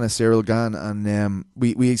fan of Cyril Gane, and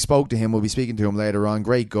we spoke to him. We'll be speaking to him later on.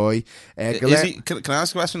 Great guy. Can I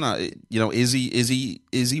ask a question? Is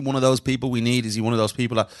he one of those people we need? Is he one of those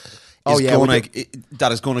people that...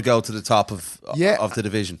 that is going to go to the top of the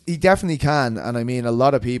division? He definitely can, and I mean, a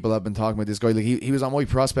lot of people have been talking about this guy. Like he was on my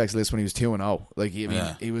prospects list when he was 2-0. Like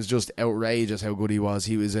he was just outrageous how good he was.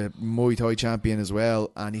 He was a Muay Thai champion as well,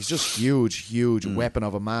 and he's just huge weapon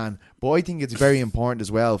of a man. But I think it's very important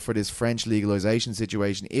as well for this French legalization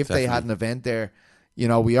situation. If they had an event there,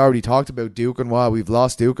 we already talked about Duquesnoy. We've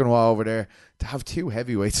lost Duquesnoy over there. To have 2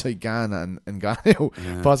 heavyweights like Gane and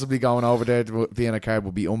Ngannou possibly going over there to be in a card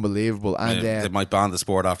would be unbelievable. And they might ban the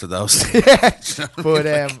sport after those. But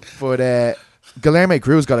Guilherme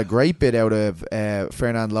Cruz got a great bit out of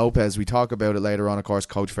Fernand Lopez. We talk about it later on, of course,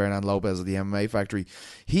 Coach Fernand Lopez of the MMA Factory.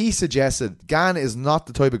 He suggested Gane is not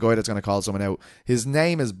the type of guy that's going to call someone out. His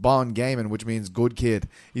name is Bon Gaiman, which means good kid.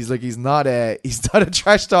 He's not a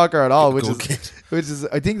trash talker at all, which is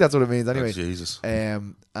I think that's what it means anyway. Oh, Jesus.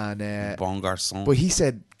 Bon Garçon. But he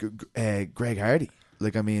said Greg Hardy.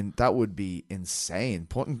 Like, I mean, that would be insane.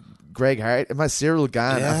 Putting Greg Hardy, Cyril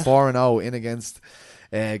Gane at 4-0 in against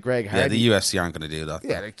Greg Hardy. Yeah, the UFC aren't going to do that.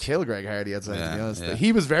 Yeah, they kill Greg Hardy, I'd say, to be honest. Yeah.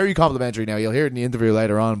 He was very complimentary now. You'll hear it in the interview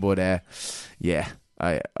later on, but I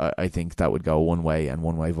think that would go one way and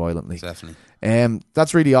one way violently. Definitely.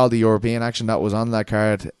 That's really all the European action that was on that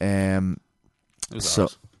card. It was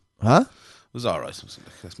ours. Huh? was all right.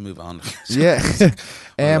 Let's move on. Yeah.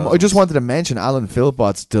 I just wanted to mention Alan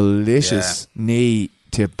Philpott's delicious knee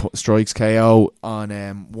to strikes KO on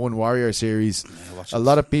One Warrior series. A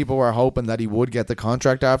lot of people were hoping that he would get the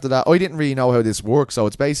contract after that. I didn't really know how this works, so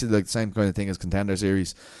it's basically like the same kind of thing as Contender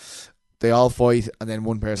Series. They all fight, and then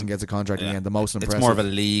one person gets a contract in the end. The most impressive. It's more of a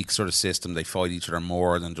league sort of system. They fight each other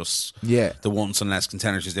more than just the once unless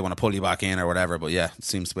contenders they want to pull you back in or whatever. But yeah, it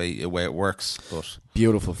seems to be the way it works. But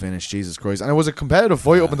beautiful finish, Jesus Christ! And it was a competitive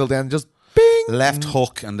fight up until then. Just bing, left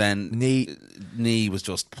hook, and then knee was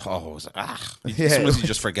just it was like, Sometimes you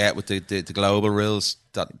just forget with the global rules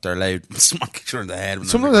that they're allowed to smack each other in the head.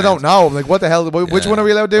 Sometimes I don't know. I'm like, what the hell? Which one are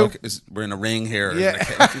we allowed to do? Look, we're in a ring here. Yeah.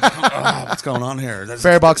 What's going on here?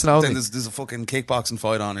 Fair boxing only. Then there's a fucking kickboxing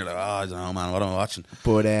fight on. You're like, I don't know, man. What am I watching?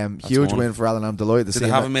 But huge win for Alan. I'm delighted to see. Did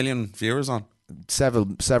they have 1 million viewers on? Several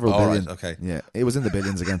billion. Right, okay. Yeah, it was in the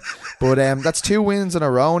billions again. But that's 2 wins in a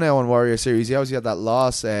row now on Warrior Series. He obviously had that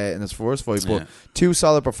loss in his first fight, but 2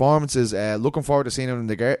 solid performances. Looking forward to seeing him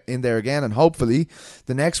in there again, and hopefully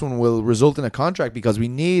the next one will result in a contract, because we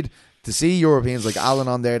need to see Europeans like Alan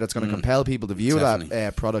on there. That's going to compel people to view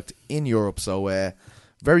that product in Europe. So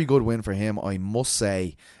very good win for him, I must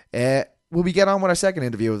say. Will we get on with our second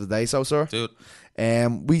interview of the day, sir? Do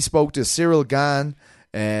it. We spoke to Cyril Gane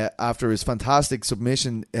after his fantastic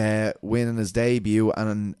submission win in his debut,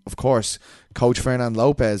 and of course Coach Fernand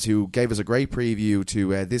Lopez, who gave us a great preview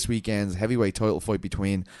to this weekend's heavyweight title fight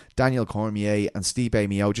between Daniel Cormier and Stipe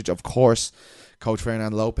Miocic. Of course, Coach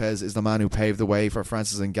Fernand Lopez is the man who paved the way for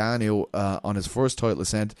Francis Ngannou on his first title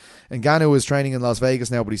ascent. Ngannou is training in Las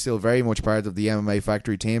Vegas now, but he's still very much part of the MMA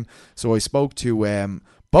Factory team. So I spoke to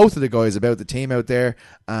both of the guys about the team out there,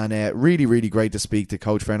 and really, really great to speak to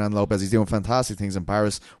Coach Fernand Lopez. He's doing fantastic things in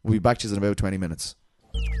Paris. We'll be back to you in about 20 minutes.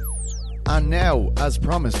 And now, as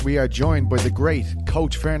promised, we are joined by the great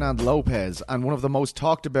Coach Fernand Lopez, and one of the most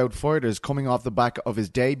talked about fighters coming off the back of his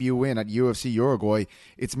debut win at UFC Uruguay.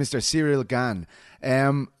 It's Mr. Cyril Gane.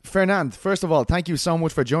 Fernand, first of all, thank you so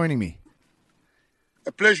much for joining me.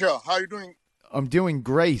 A pleasure. How are you doing? I'm doing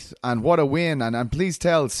great, and what a win. And please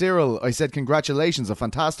tell Cyril, I said congratulations, a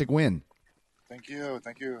fantastic win. Thank you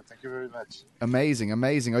very much.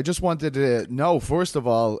 Amazing. I just wanted to know, first of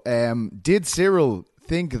all, did Cyril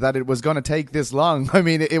think that it was going to take this long? I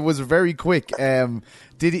mean, it was very quick.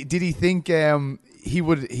 Did he think he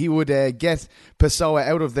would get Pessoa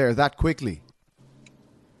out of there that quickly?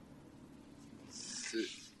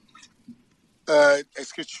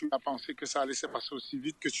 Est-ce que tu as pensé que ça allait se passer aussi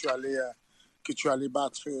vite, que tu allais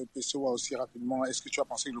battre Pessoa aussi rapidement? Est-ce que tu as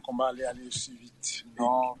pensé que le combat allait aller aussi vite?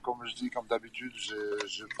 Non, comme je dis, comme d'habitude,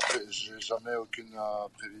 j'ai jamais aucune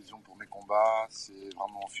prévision pour mes combats. C'est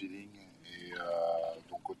vraiment un feeling. Et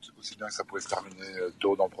donc, aussi bien que ça pouvait se terminer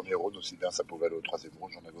tôt dans le premier round, aussi bien ça pouvait aller au troisième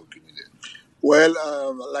round, j'en avais aucune idée. Well,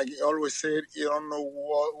 like you always said, you don't know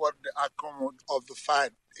what the outcome of the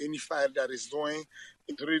fight. Any fight that is doing,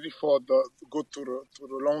 it's ready for the go to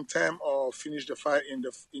the long term or finish the fight in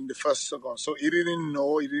the first second. So he didn't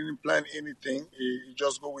know, he didn't plan anything. He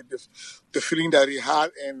just go with the feeling that he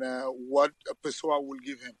had and what Pessoa will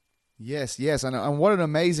give him. Yes, and what an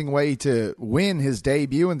amazing way to win his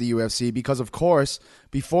debut in the UFC, because, of course,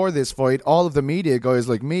 before this fight, all of the media guys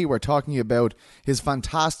like me were talking about his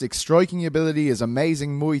fantastic striking ability, his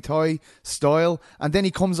amazing Muay Thai style, and then he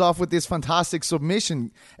comes off with this fantastic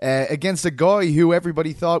submission against a guy who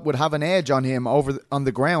everybody thought would have an edge on him on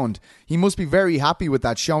the ground. He must be very happy with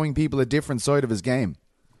that, showing people a different side of his game.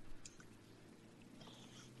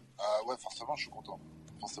 Ouais, forcément, je suis content.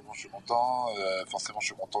 Forcément, je suis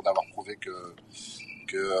content d'avoir prouvé que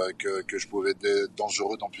je pouvais être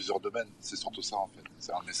dangereux dans plusieurs domaines. C'est surtout ça, en fait.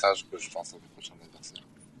 C'est un message que je pense à mes prochains adversaires.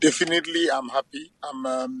 Definitely, I'm happy.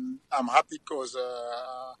 I'm happy because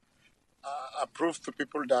I proved to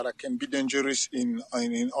people that I can be dangerous in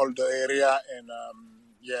all the area, and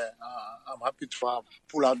I'm happy to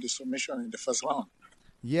pull out the submission in the first round.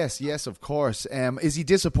 Yes, of course. Is he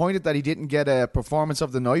disappointed that he didn't get a performance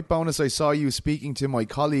of the night bonus? I saw you speaking to my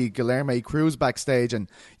colleague Guilherme Cruz backstage, and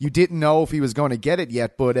you didn't know if he was going to get it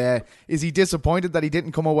yet, but is he disappointed that he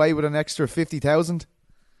didn't come away with an extra 50,000?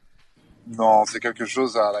 Non, c'est quelque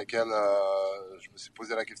chose à laquelle je me suis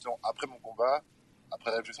posé la question après mon combat.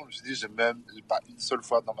 Après la réflexion, je me suis dit, j'ai même pas une seule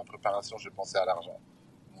fois dans ma préparation, j'ai pensé à l'argent.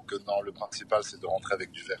 Donc non, le principal, c'est de rentrer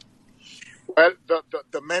avec du vert. Well,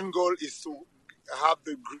 the main goal is to have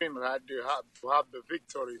the green, right? To have the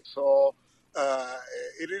victory. So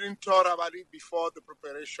he didn't talk about it before the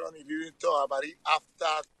preparation. He didn't talk about it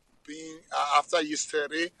after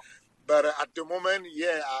yesterday. But at the moment, we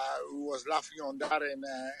was laughing on that, and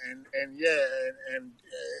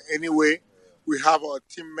anyway, we have our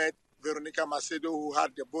teammate Veronica Macedo, who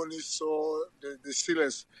had the bonus, so the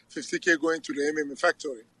Steelers 50K going to the MMA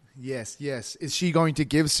factory. Yes. Is she going to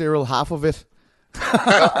give Cyril half of it?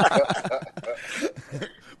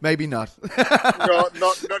 Maybe not. No,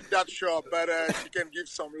 not that sure, but she can give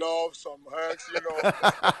some love, some hugs,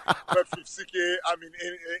 But 50K, I mean,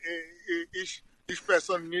 each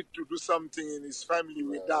person need to do something in his family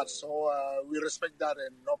with that, so we respect that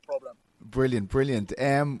and no problem. Brilliant.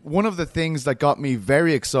 One of the things that got me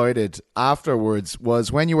very excited afterwards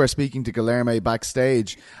was when you were speaking to Guilherme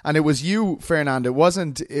backstage, and it was you, Fernand. It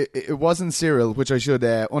wasn't Cyril, which I should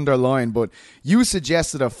underline, but you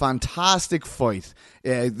suggested a fantastic fight,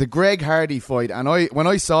 the Greg Hardy fight. And when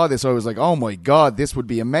I saw this, I was like, oh my God, this would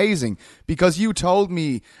be amazing, because you told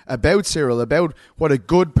me about Cyril, about what a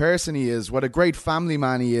good person he is, what a great family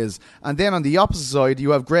man he is, and then on the opposite side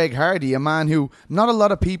you have Greg Hardy, a man who not a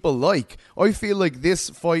lot of people like. I feel like this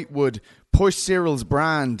fight would push Cyril's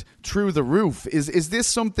brand through the roof. Is this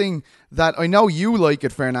something that, I know you like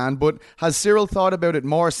it, Fernand, but has Cyril thought about it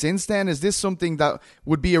more since then? Is this something that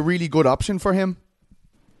would be a really good option for him?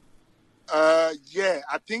 Yeah,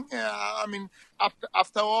 I think,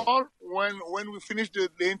 after all, when we finished the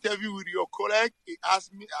interview with your colleague, he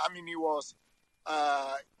asked me,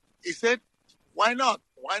 he said, why not?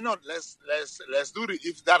 Let's do it.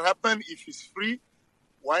 If that happens, if he's free,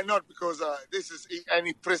 why not? Because and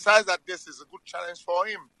he precised that this is a good challenge for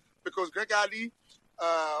him. Because Greg Hardy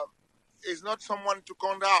is not someone to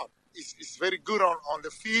count out. He's very good on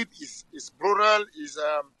the feet. He's brutal.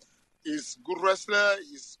 He's good wrestler.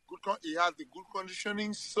 He has the good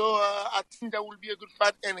conditioning. So I think that will be a good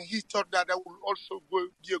fight. And he thought that will also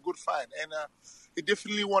be a good fight. And he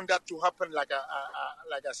definitely want that to happen, like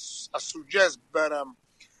I suggest. But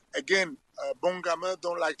again, bon gamin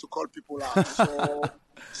don't like to call people out.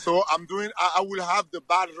 So I will have the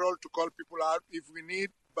bad role to call people out if we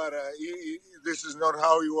need, but this is not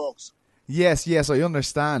how he works. Yes, I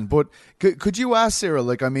understand. But could you ask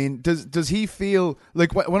Cyril, does he feel,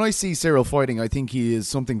 like, when I see Cyril fighting, I think he is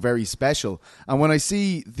something very special. And when I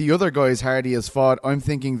see the other guys Hardy has fought, I'm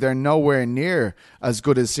thinking they're nowhere near as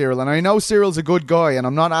good as Cyril. And I know Cyril's a good guy, and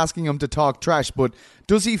I'm not asking him to talk trash, but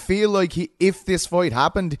does he feel like if this fight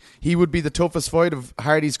happened, he would be the toughest fight of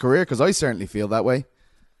Hardy's career? Because I certainly feel that way.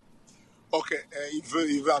 Ok, il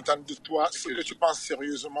veut entendre de toi ce que tu penses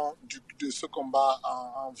sérieusement de ce combat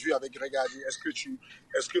en vue avec Greg Hardy. Est-ce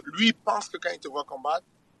que lui pense que quand il te voit combattre,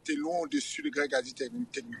 t'es loin au-dessus de Greg Hardy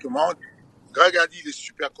techniquement? Greg Hardy, il est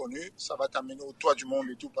super connu, ça va t'amener au toit du monde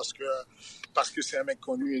et tout parce que c'est un mec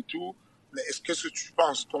connu et tout. Mais qu'est-ce que tu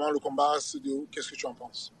penses? Comment le combat se déroule? Qu'est-ce que tu en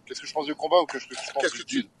penses? Qu'est-ce que je pense du combat ou qu'est-ce que je pense Qu'est-ce que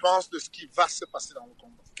tu penses de ce qui va se passer dans le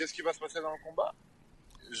combat? Qu'est-ce qui va se passer dans le combat?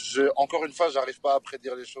 Encore une fois, j'arrive pas à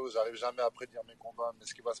prédire les choses, j'arrive jamais à prédire mes combats, mais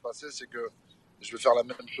ce qui va se passer, c'est que je vais faire la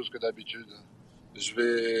même chose que d'habitude. Je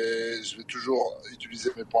vais toujours utiliser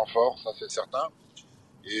mes points forts, ça c'est certain.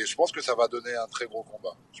 Et je pense que ça va donner un très gros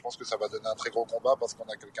combat. Parce qu'on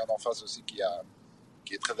a quelqu'un d'en face aussi qui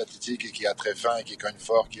est très athlétique et qui a très faim et qui gagne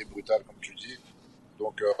fort, qui est brutal, comme tu dis.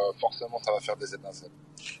 Donc forcément, ça va faire des étincelles.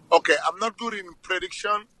 Okay, I'm not good in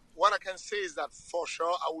prediction. What I can say is that for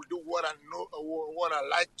sure I will do what I know, what I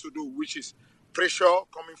like to do, which is pressure,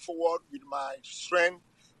 coming forward with my strength,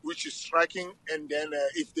 which is striking. And then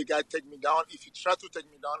if the guy take me down, if he try to take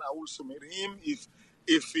me down, I will submit him.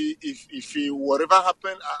 If he whatever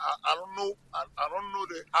happen, I don't know. I don't know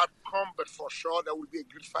the outcome, but for sure that will be a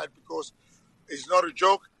great fight because it's not a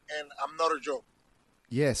joke, and I'm not a joke.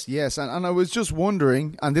 Yes, and I was just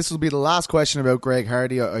wondering, and this will be the last question about Greg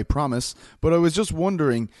Hardy, I promise, but I was just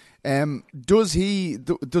wondering, does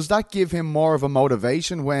that give him more of a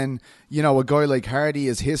motivation when, a guy like Hardy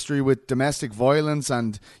has history with domestic violence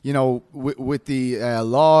and, with the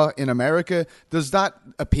law in America? Does that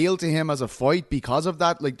appeal to him as a fight because of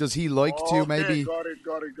that? Like, does he like to maybe... Got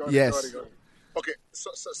it. Yes. Ok,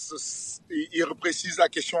 il reprécise la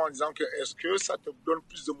question en disant que est-ce que ça te donne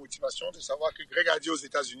plus de motivation de savoir que Greg Hardy aux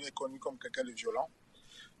États-Unis est connu comme quelqu'un de violent,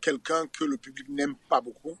 quelqu'un que le public n'aime pas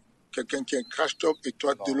beaucoup, quelqu'un qui est un crash talk, et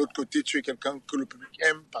toi de l'autre côté tu es quelqu'un que le public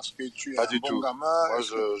aime parce que tu es pas un du bon tout. gamin. Moi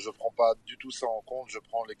je prends pas du tout ça en compte, je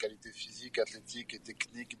prends les qualités physiques, athlétiques et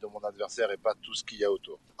techniques de mon adversaire et pas tout ce qu'il y a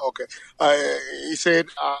autour. Okay, he said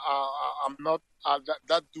I'm not.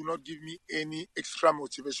 That do not give me any extra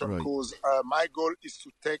motivation because my goal is to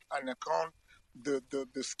take an account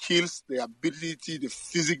the skills, the ability, the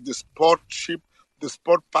physique, the sportship, the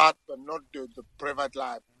sport part, but not the private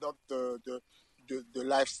life, not the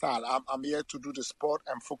lifestyle. I'm here to do the sport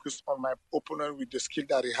and focus on my opponent with the skill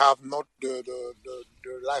that he have, not the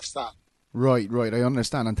lifestyle. Right. I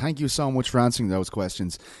understand. And thank you so much for answering those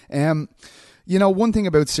questions. You know, one thing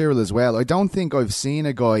about Cyril as well, I don't think I've seen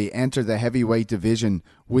a guy enter the heavyweight division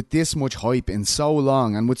with this much hype in so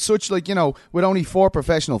long, and with such, like, you know, with only 4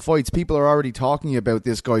 professional fights, people are already talking about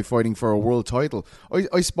this guy fighting for a world title.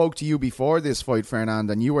 I spoke to you before this fight, Fernand,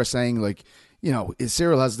 and you were saying, like, you know,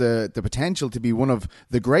 Cyril has the potential to be one of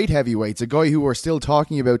the great heavyweights, a guy who we're still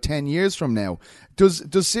talking about 10 years from now.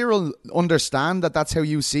 Does Cyril understand that that's how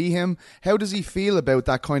you see him? How does he feel about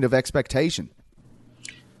that kind of expectation?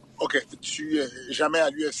 Ok, jamais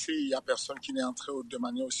à l'UFC, il n'y a personne qui n'est entré de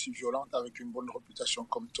manière aussi violente avec une bonne réputation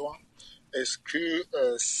comme toi. Est-ce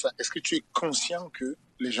que tu es conscient que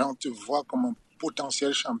les gens te voient comme un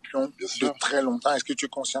potentiel champion de très longtemps? Est-ce que tu es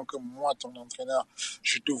conscient que moi, ton entraîneur,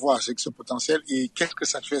 je te vois avec ce potentiel? Et qu'est-ce que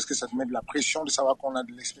ça te fait? Est-ce que ça te met de la pression de savoir qu'on a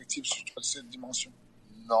de l'expertise sur cette dimension?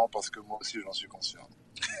 Non, parce que moi aussi, j'en suis conscient.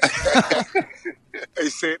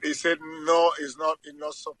 He said, no, it's not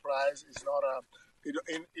surprise. It's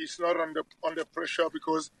not under pressure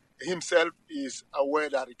because himself is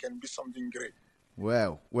aware that it can be something great.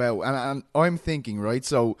 Wow. And I'm thinking, right?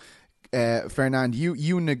 So, Fernand,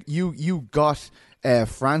 you got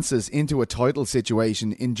Francis into a title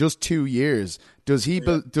situation in just 2 years. Does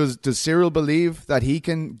Cyril believe that he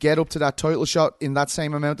can get up to that title shot in that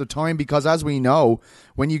same amount of time? Because as we know,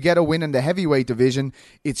 when you get a win in the heavyweight division,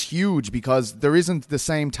 it's huge because there isn't the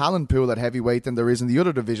same talent pool at heavyweight than there is in the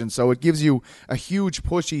other division. So it gives you a huge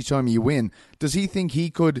push each time you win. Does he think he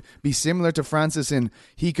could be similar to Francis in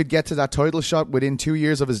he could get to that title shot within 2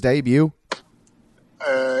 years of his debut?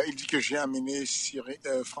 Il dit que j'ai amené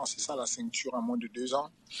Francis à la ceinture en moins de 2 ans.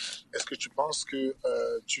 Est-ce que tu penses que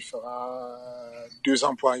tu feras 2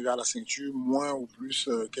 ans pour arriver à la ceinture, moins ou plus,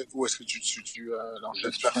 ou est-ce que tu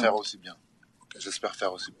J'espère faire aussi bien. Okay. J'espère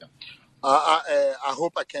faire aussi bien. I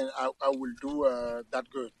hope I will do that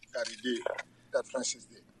good that he did, that Francis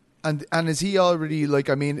did. And is he already, like,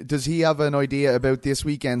 I mean, does he have an idea about this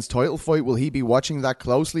weekend's title fight? Will he be watching that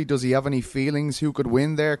closely? Does he have any feelings who could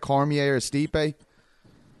win there, Cormier or Stipe?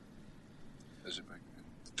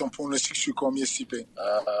 Ton pronostic sur Cormier Stipe?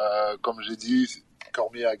 Comme j'ai dit,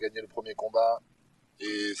 Cormier a gagné le premier combat.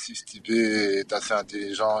 Et si Stipe est assez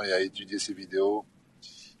intelligent et a étudié ses vidéos,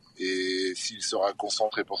 et s'il sera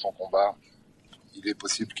concentré pour son combat, il est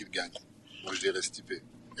possible qu'il gagne. Donc je dirais Stipe.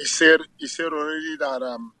 He said already that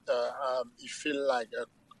he feel like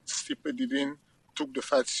Stipe didn't took the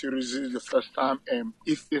fight seriously the first time, and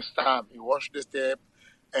if this time he watched the step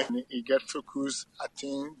and he get focused, I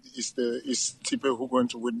think it's Stipe who going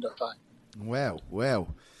to win the fight. Wow.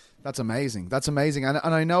 That's amazing. And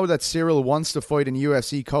I know that Cyril wants to fight in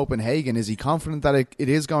UFC Copenhagen. Is he confident that it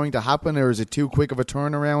is going to happen, or is it too quick of a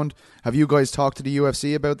turnaround? Have you guys talked to the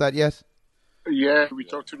UFC about that yet? Yeah, we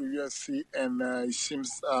talked to the UFC, and it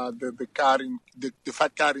seems the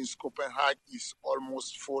fight card in Copenhagen is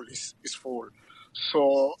almost full. Is full.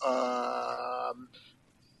 So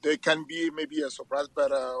there can be maybe a surprise,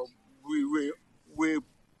 but we're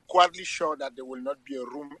quietly sure that there will not be a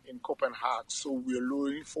room in Copenhagen. So we're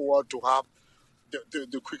looking forward to have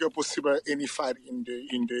the quicker possible any fight in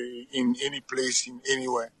any place, in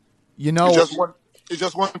anywhere. You know, you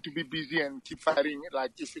just want to be busy and keep fighting.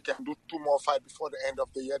 Like, if we can do 2 more fights before the end of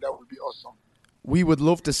the year, that would be awesome. We would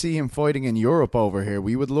love to see him fighting in Europe over here.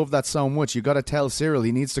 We would love that so much. You got to tell Cyril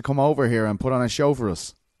he needs to come over here and put on a show for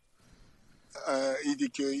us. Il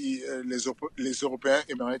dit que les Européens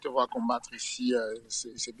aimeraient te voir combattre ici.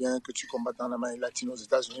 C'est bien que tu combattes en Amérique latine aux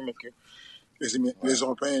États-Unis, mais que les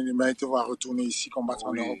Européens aimeraient te voir retourner ici combattre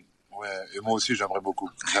en Europe. Ouais, et moi aussi j'aimerais beaucoup.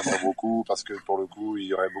 J'aimerais beaucoup parce que pour le coup, il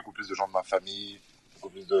y aurait beaucoup plus de gens de ma famille, beaucoup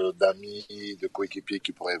plus d'amis, de coéquipiers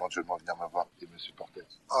qui pourraient éventuellement venir me voir et me supporter.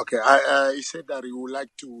 Okay, he said that he would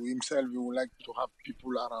like to have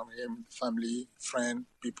people around him, family, friend,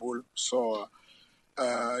 people. So,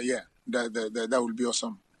 yeah, that would be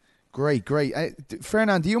awesome. Great.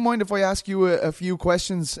 Fernand, do you mind if I ask you a few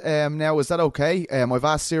questions now? Is that okay? I've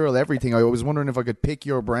asked Cyril everything. I was wondering if I could pick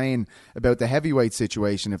your brain about the heavyweight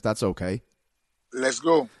situation, if that's okay. Let's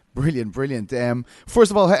go. Brilliant.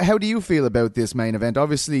 First of all, how do you feel about this main event?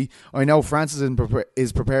 Obviously, I know Francis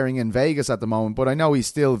is preparing in Vegas at the moment, but I know he's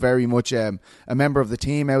still very much a member of the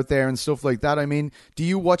team out there and stuff like that. I mean, do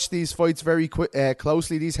you watch these fights very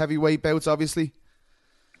closely, these heavyweight bouts, obviously?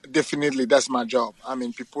 Definitely, that's my job. I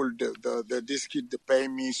mean, people, this kid, they pay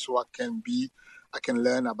me so I can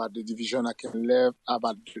learn about the division. I can learn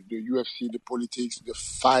about the UFC, the politics, the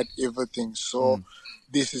fight, everything. So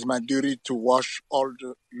this is my duty to watch all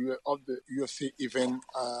the UFC event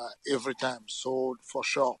every time. So for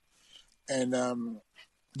sure. And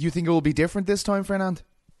you think it will be different this time, Fernand?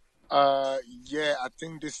 Yeah, I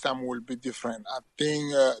think this time will be different. I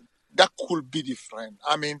think that could be different.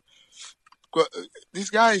 I mean, This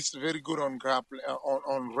guy is very good on grappling,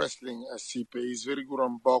 on wrestling. Stipe, he's very good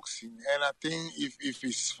on boxing, and I think if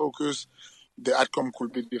he's focused, the outcome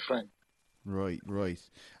could be different. Right, right.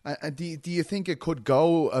 And do you think it could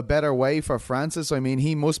go a better way for Francis? I mean,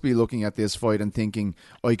 he must be looking at this fight and thinking,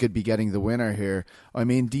 I could be getting the winner here. I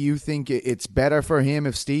mean, do you think it's better for him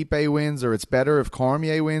if Stipe wins, or it's better if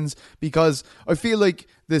Cormier wins? Because I feel like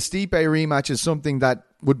the Stipe rematch is something that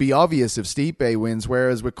would be obvious if Stipe wins,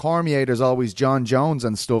 whereas with Cormier, there's always John Jones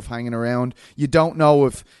and stuff hanging around. You don't know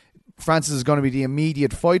if Francis is going to be the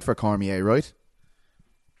immediate fight for Cormier, right?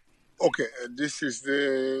 Okay,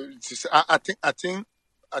 I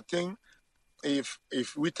think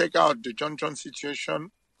if we take out the John Jones situation,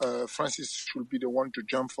 Francis should be the one to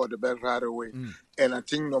jump for the belt right away. And I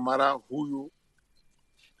think no matter who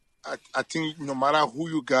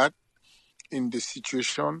you got in the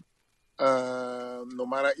situation, no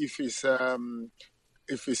matter if it's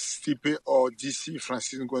Stipe or DC,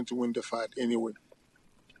 Francis is going to win the fight anyway.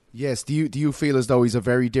 Yes, do you feel as though he's a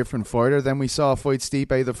very different fighter than we saw fight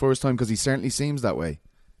Stipe the first time? Because he certainly seems that way.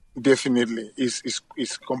 Definitely,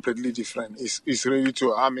 it's completely different. It's ready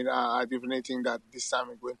to. I mean, I definitely think that this time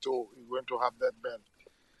he's going to have that belt.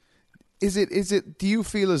 Is it? Do you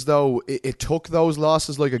feel as though it took those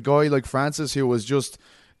losses, like a guy like Francis who was just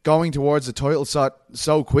going towards the title shot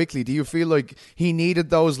so quickly? Do you feel like he needed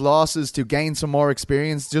those losses to gain some more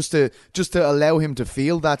experience, just to allow him to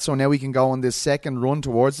feel that, so now he can go on this second run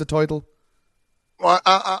towards the title? Well,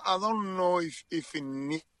 I don't know if he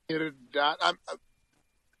needed that.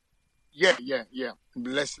 Yeah.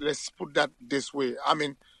 Let's put that this way. I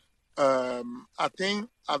mean, I think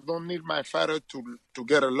I don't need my fighter to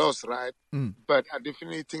get a loss, right? But I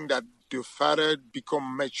definitely think that the fighter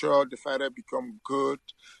become mature, the fighter become good.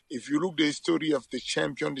 If you look the history of the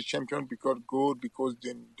champion become good because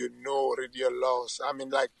they know already a loss. I mean,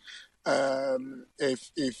 like,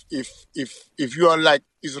 if you are like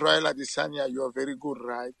Israel Adesanya, you are very good,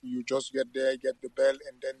 right? You just get there, get the belt,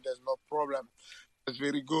 and then there's no problem. That's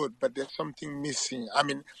very good, but there's something missing. I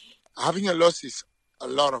mean, having a loss is a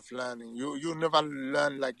lot of learning. You never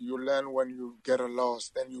learn like you learn when you get a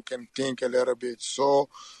loss. Then you can think a little bit. So,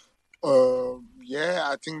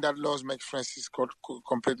 I think that loss makes Francis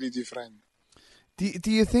completely different.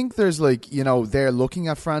 Do you think there's like, you know, they're looking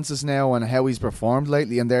at Francis now and how he's performed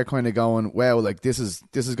lately, and they're kind of going, wow, like this is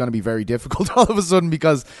going to be very difficult all of a sudden,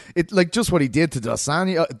 because it, like, just what he did to Dos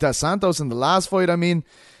Santos in the last fight. I mean,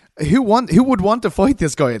 who would want to fight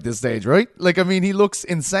this guy at this stage, right? Like, I mean, he looks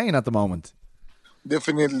insane at the moment.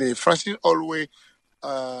 Definitely, Francis always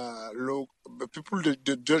look. People they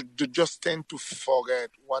just tend to forget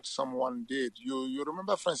what someone did. You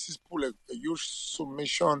remember Francis pulled a huge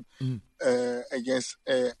submission against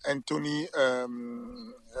Anthony. I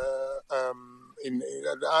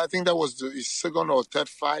think that was his second or third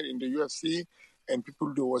fight in the UFC, and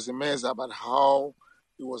people was amazed about how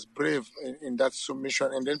he was brave in that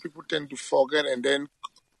submission. And then people tend to forget, and then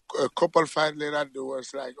a couple fights later, they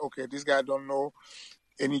was like, okay, this guy don't know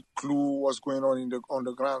any clue what's going on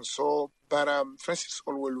the ground. So, but Francis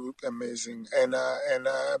always looked amazing, and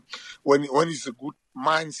when it's a good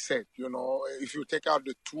mindset, you know, if you take out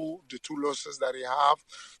the two losses that he have,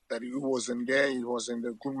 that he wasn't there, he was in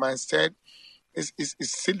the good mindset. It's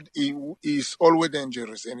still he's always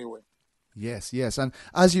dangerous anyway. Yes. And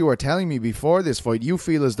as you were telling me before this fight, you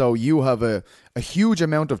feel as though you have a huge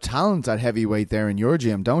amount of talent at heavyweight there in your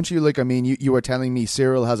gym, don't you? Like, I mean, you were telling me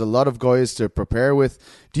Cyril has a lot of guys to prepare with.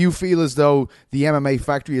 Do you feel as though the MMA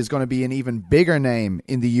Factory is going to be an even bigger name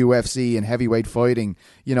in the UFC and heavyweight fighting,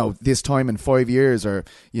 you know, this time in 5 years or,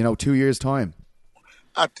 you know, 2 years' time?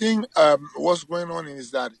 I think what's going on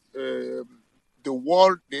is that the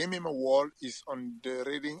MMA world is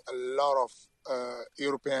underrating a lot of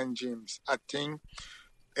European gyms. I think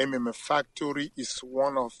MMA Factory is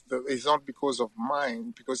one of the. It's not because of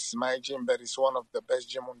mine, because it's my gym, but it's one of the best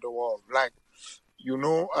gym in the world. Like, you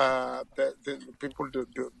know, the people they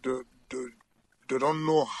don't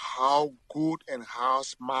know how good and how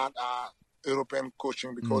smart are European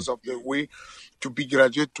coaching, because of the way to be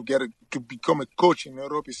graduate to become a coach in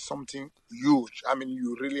Europe is something huge. I mean,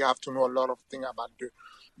 you really have to know a lot of things about the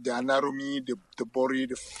anatomy, the body,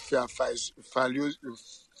 the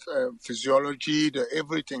physiology, the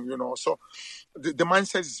everything, you know. So the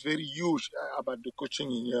mindset is very huge about the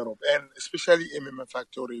coaching in Europe, and especially MMA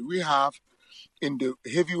Factory. We have in the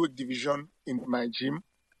heavyweight division in my gym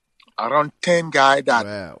around 10 guys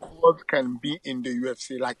that can be in the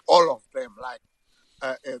UFC, like all of them, like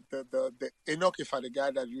the Enoch Efa, the guy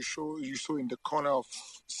that you saw in the corner of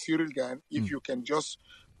Cyril Gane. If you can just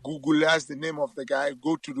Google as the name of the guy,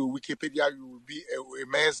 go to the Wikipedia, you will be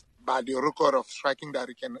amazed by the record of striking that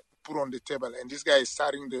he can put on the table. And this guy is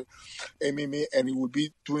starting the MMA, and he will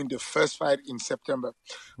be doing the first fight in September.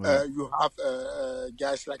 Wow. You have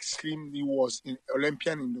guys like Slim, he was in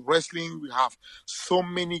Olympian in wrestling. We have so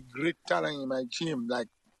many great talent in my gym, like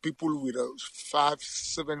people with a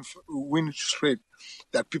 5-7 win straight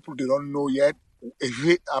that people they don't know yet.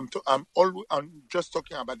 I'm just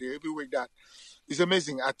talking about the heavyweight that is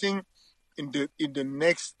amazing. I think in the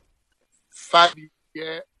next 5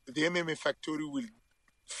 years, the MMA Factory will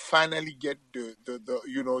finally get the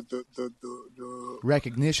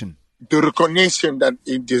Recognition. the recognition that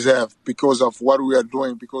it deserves because of what we are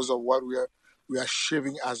doing, because of what we are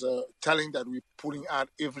shaving as a talent that we're putting out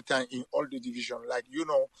every time in all the division. Like, we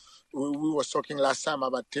was talking last time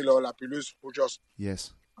about Taylor Lapillus, who just,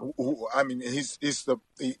 Yes. I mean,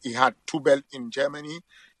 he had 2 belts in Germany,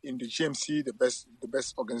 in the GMC, the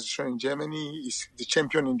best organization in Germany. He's the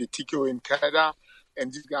champion in the TKO in Canada.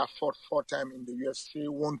 And this guy fought 4 times in the UFC,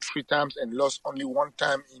 won 3 times and lost only 1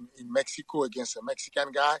 time in Mexico against a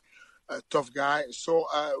Mexican guy, a tough guy. So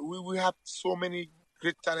we have so many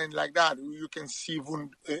great talent like that. You can see even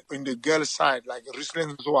in the girl side, like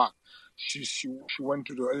Ruslan Zoa. She went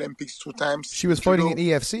to the Olympics 2 times. She was fighting in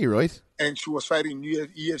EFC, right? And she was fighting in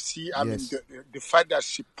UFC. I mean, Yes. the fight that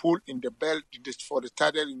she pulled in the belt for the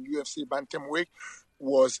title in UFC bantamweight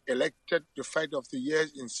was elected the fight of the year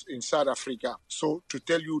in South Africa. So to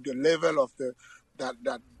tell you the level of the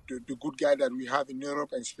good guy that we have in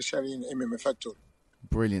Europe, and especially in MMA Factory.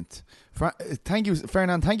 Brilliant. Thank you,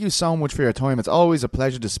 Fernand. Thank you so much for your time. It's always a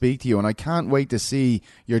pleasure to speak to you, and I can't wait to see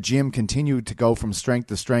your gym continue to go from strength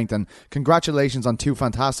to strength. And congratulations on 2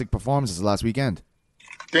 fantastic performances last weekend.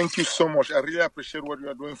 Thank you so much. I really appreciate what you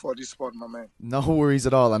are doing for this sport, my man. No worries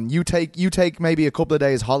at all. And you take maybe a couple of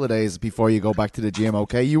days holidays before you go back to the gym.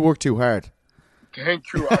 Okay, you work too hard. Thank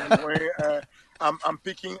you. I'm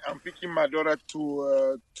picking my daughter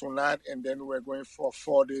to tonight, and then we're going for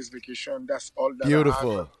 4 days vacation. That's all that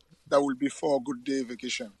Beautiful. I have. That will be 4 good day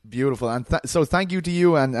vacation. Beautiful. And so thank you to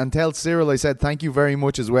you, and tell Cyril I said thank you very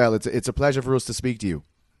much as well. It's a pleasure for us to speak to you.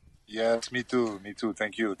 Yes, me too.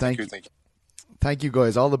 Thank you. Thank you. Thank you,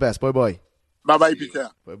 guys. All the best. Bye-bye. Bye-bye, Peter.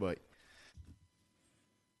 Bye-bye.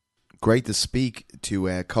 Great to speak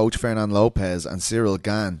to Coach Fernand Lopez and Cyril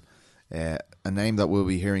Gane, a name that we'll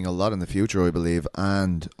be hearing a lot in the future, I believe.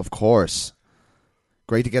 And, of course,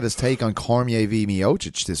 great to get his take on Cormier v.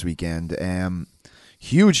 Miocic this weekend.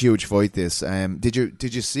 Huge fight this. Did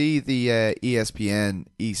you see the ESPN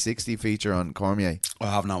E60 feature on Cormier? I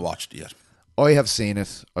have not watched it yet. I have seen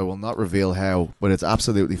it. I will not reveal how, but it's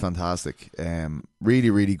absolutely fantastic.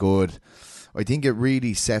 Really good. I think it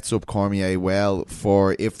really sets up Cormier well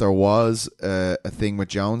for if there was a thing with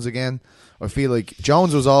Jones again. I feel like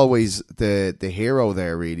Jones was always the hero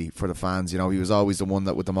there, really, for the fans. He was always the one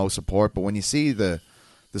that with the most support. But when you see the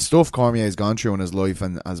stuff Cormier has gone through in his life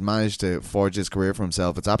and has managed to forge his career for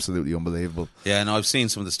himself, it's absolutely unbelievable. Yeah, and I've seen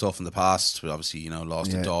some of the stuff in the past. Obviously,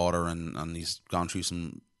 lost Yeah. a daughter, and he's gone through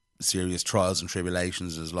some serious trials and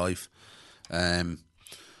tribulations in his life.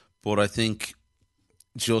 But I think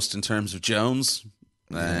just in terms of Jones,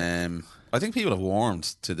 I think people have warmed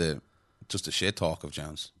to the shit talk of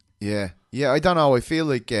Jones. Yeah, I don't know. I feel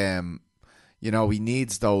like he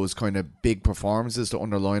needs those kind of big performances to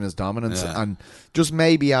underline his dominance, and just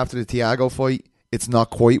maybe after the Thiago fight, it's not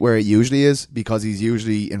quite where it usually is because he's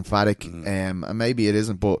usually emphatic, and maybe it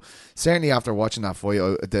isn't. But certainly after watching that fight,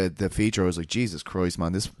 the feature, I was like, Jesus Christ,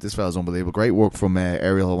 man, this fella's unbelievable. Great work from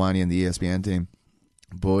Ariel Helwani and the ESPN team.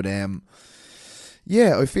 But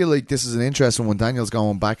I feel like this is an interesting one. Daniel's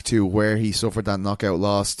going back to where he suffered that knockout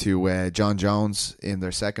loss to John Jones in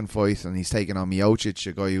their second fight, and he's taking on Miocic,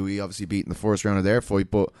 a guy who he obviously beat in the first round of their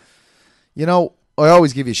fight. But I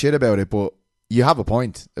always give you shit about it, but you have a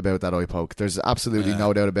point about that eye poke. There's absolutely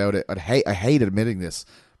no doubt about it. I hate admitting this,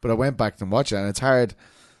 but I went back and watched it, and it's hard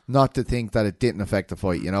not to think that it didn't affect the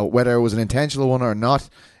fight. Whether it was an intentional one or not,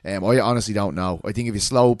 I honestly don't know. I think if you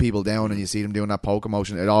slow people down and you see them doing that poke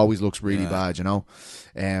motion, it always looks really bad.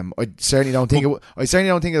 I certainly don't think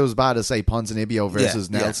it was bad as say Ponzinibbio versus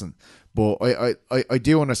Nelson, but I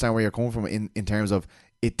do understand where you're coming from in terms of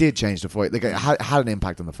it did change the fight. Like it had an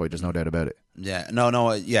impact on the fight. There's no doubt about it. Yeah, no.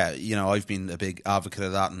 I've been a big advocate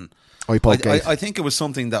of that, and I think it was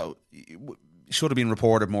something that should have been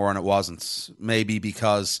reported more, and it wasn't. Maybe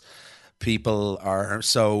because people are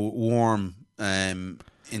so warm in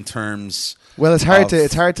terms. Well, it's hard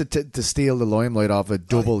to steal the limelight off a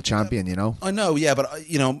double champion. I know, yeah, but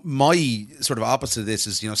my sort of opposite of this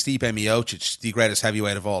is Stipe Miocic, the greatest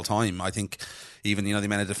heavyweight of all time. I think even the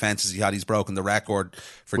amount of defenses he had. He's broken the record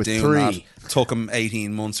for With doing 3. that. Took him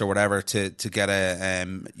 18 months or whatever to get a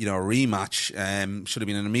rematch. Should have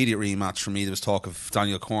been an immediate rematch for me. There was talk of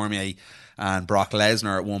Daniel Cormier and Brock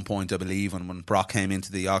Lesnar at one point, I believe, and when Brock came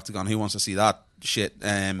into the octagon. Who wants to see that shit? Would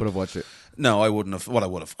have watched it. No, I wouldn't have. Well, I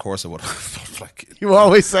would have. Of course I would have. Like, You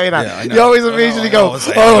always say that. yeah, I know. You always immediately I go, always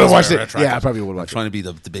say I would have it's watched very it. attractive. Yeah, I probably would I'm watch it. trying to be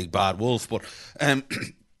the big bad wolf, but had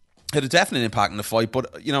a definite impact in the fight.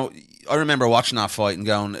 But I remember watching that fight and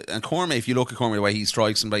going, and Cormier, if you look at Cormier the way he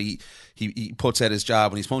strikes and the way he puts out his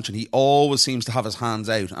jab when he's punching, he always seems to have his hands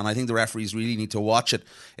out, and I think the referees really need to watch it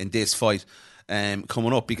in this fight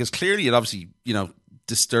coming up, because clearly it obviously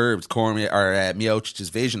disturbed Cormier or Miocic's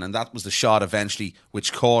vision, and that was the shot eventually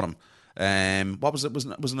which caught him. What was it? Was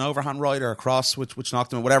an overhand right or a cross which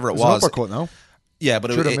knocked him? Whatever it was. An uppercut, no? Yeah,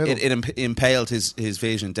 but Through the middle. it impaled his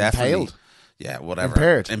vision, definitely. Impaled? Yeah,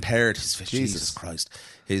 whatever. Impaired his vision. Jesus Christ,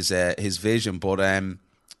 his vision. But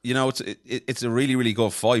it's a really really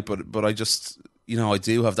good fight. But I just I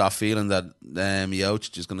do have that feeling that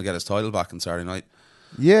Miocic is going to get his title back on Saturday night.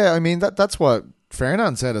 Yeah, I mean that's what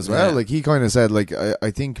Ferdinand said as well. Yeah. Like he kind of said, like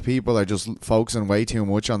I think people are just focusing way too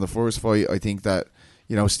much on the first fight. I think that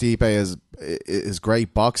Stipe is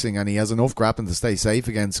great boxing and he has enough grappling to stay safe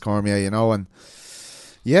against Cormier. And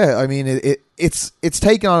yeah, I mean it's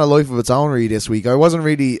taken on a life of its own really this week. I wasn't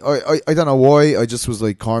really I don't know why. I just was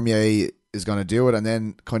like, Cormier is going to do it, and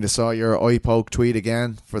then kind of saw your eye poke tweet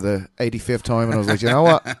again for the 85th time, and I was like, you know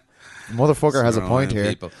what, the motherfucker has a point here.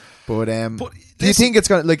 People. But do you think it's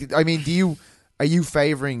going to, like, I mean, are you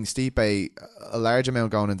favouring Stipe a large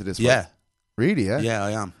amount going into this fight? Yeah. Really, yeah? Yeah,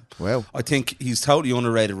 I am. Wow. I think he's totally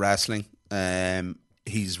underrated wrestling.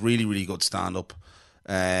 He's really, really good stand-up.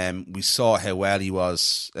 We saw how well he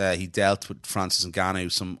was. He dealt with Francis Ngannou,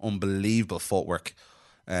 some unbelievable footwork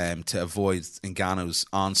to avoid Ngannou's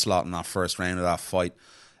onslaught in that first round of that fight.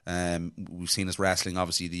 We've seen his wrestling,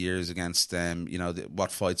 obviously, the years against,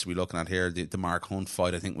 what fights are we looking at here? The Mark Hunt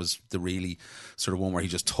fight, I think, was the really sort of one where he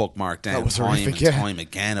just took Mark down time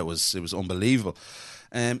again. It was unbelievable.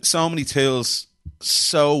 So many tools,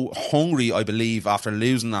 so hungry, I believe, after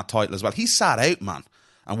losing that title as well. He sat out, man,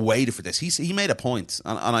 and waited for this. He made a point,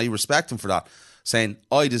 and I respect him for that, saying,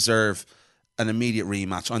 I deserve an immediate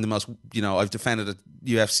rematch. I'm the most, I've defended a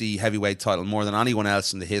UFC heavyweight title more than anyone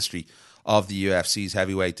else in the history of the UFC's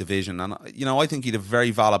heavyweight division. And, I think he had a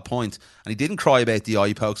very valid point. And he didn't cry about the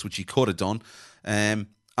eye pokes, which he could have done.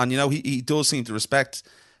 He does seem to respect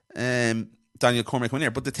Daniel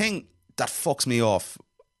Cormier. But the thing that fucks me off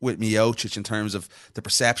with Miocic in terms of the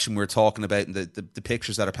perception we're talking about and the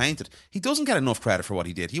pictures that are painted, he doesn't get enough credit for what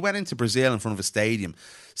he did. He went into Brazil in front of a stadium,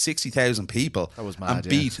 60,000 people, that was mad, and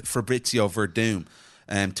beat Fabrizio Verdum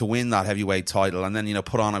to win that heavyweight title. And then,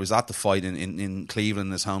 I was at the fight in Cleveland,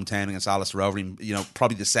 in his hometown, against Alistair Overeem,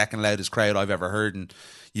 probably the second loudest crowd I've ever heard in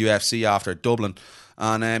UFC after Dublin.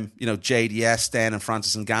 And, JDS then and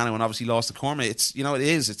Francis Ngannou, and obviously lost to Cormier. It's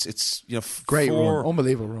great run,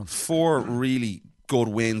 unbelievable run. 4 really good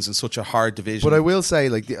wins in such a hard division. But I will say,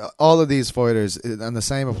 like, all of these fighters, and the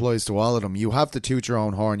same applies to all of them, you have to toot your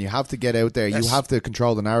own horn. You have to get out there. Yes. You have to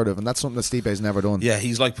control the narrative, and that's something that Stipe's never done. Yeah,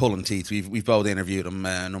 he's like pulling teeth. We've both interviewed him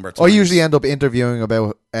a number of times. I usually end up interviewing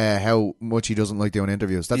about how much he doesn't like doing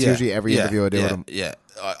interviews. That's usually every interview I do with him. Yeah,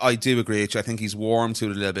 I do agree. I think he's warmed to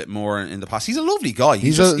it a little bit more in the past. He's a lovely guy.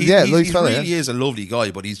 He really is a lovely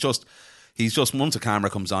guy, but he's just once a camera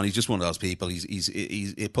comes on, he's just one of those people.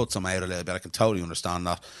 It puts him out a little bit. I can totally understand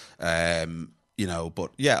that.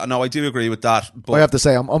 But yeah, no, I do agree with that. But I have to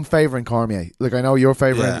say, I'm favouring Cormier. Like, I know you're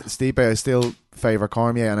favouring Stipe. I still favour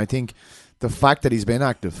Cormier, and I think the fact that he's been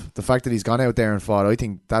active, the fact that he's gone out there and fought, I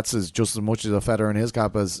think that's just as much as a feather in his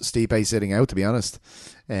cap as Stipe sitting out, to be honest.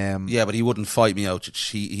 Yeah, but he wouldn't fight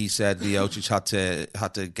Miocic. He said Miocic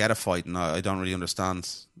had to get a fight, and I don't really understand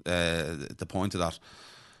the point of that.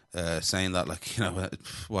 Saying that, like,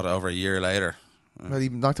 over a year later. Well, he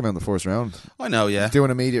knocked him out in the first round. I know, yeah. Do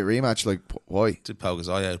an immediate rematch, like, why? To poke his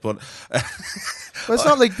eye out, but well, it's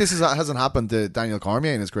not like this hasn't happened to Daniel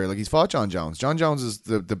Cormier in his career. Like, he's fought John Jones. John Jones is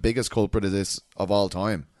the biggest culprit of this of all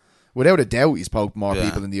time. Without a doubt, he's poked more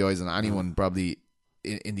people in the eyes than anyone probably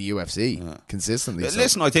in the UFC consistently.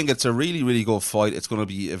 Listen, I think it's a really, really good fight. It's going to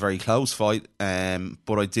be a very close fight,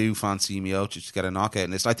 but I do fancy Miocic to get a knockout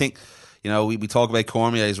in this. I think, we talk about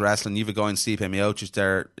Cormier's wrestling. You've a guy in Stipe Miocic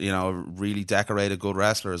there, a really decorated, good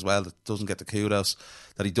wrestler as well, that doesn't get the kudos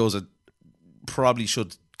that he does. It probably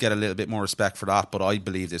should get a little bit more respect for that, but I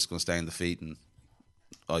believe this is going to stay on the feet, and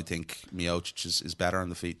I think Miocic is better on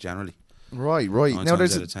the feet generally. Right. Now,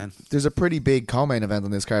 there's a pretty big co-main event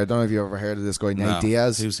on this card. I don't know if you've ever heard of this guy, Nate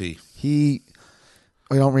Diaz. Who's he?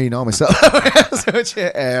 I don't really know myself.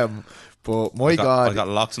 But my God, I got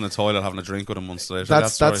locked in the toilet having a drink with him once today.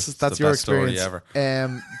 that's the your best story experience.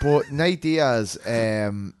 ever. But Nate Diaz,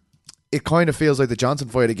 it kind of feels like the Johnson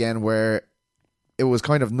fight again, where it was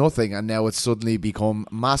kind of nothing, and now it's suddenly become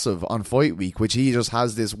massive on fight week, which he just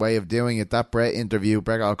has this way of doing it. That Brett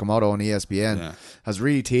Okamoto on ESPN, has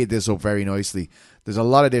really teed this up very nicely. There's a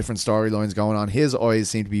lot of different storylines going on. His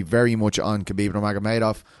eyes seem to be very much on Khabib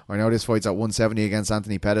Nurmagomedov. I know this fight's at 170 against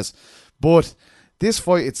Anthony Pettis, but this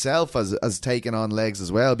fight itself has taken on legs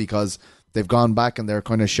as well, because they've gone back and they're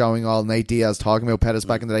kind of showing all Nate Diaz talking about Pettis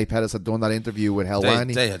back in the day. Pettis had done that interview with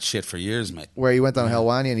Helwani. They had shit for years, mate. Where he went on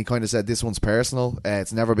Helwani and he kind of said, this one's personal.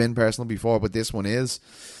 It's never been personal before, but this one is.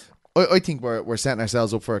 I think we're setting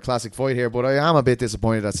ourselves up for a classic fight here, but I am a bit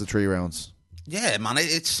disappointed that's the 3 rounds. Yeah, man,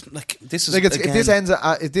 it's like this is like again,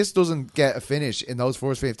 if this doesn't get a finish in those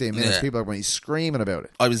first 15 minutes, people are going to be screaming about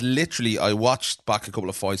it. I watched back a couple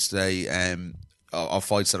of fights today, of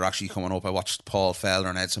fights that are actually coming up. I watched Paul Felder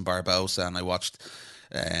and Edson Barbosa, and I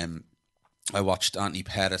watched Anthony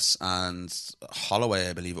Pettis and Holloway,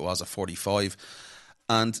 I believe it was, at 45.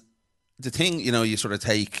 And the thing, you sort of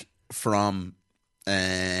take from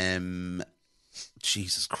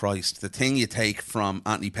Jesus Christ, the thing you take from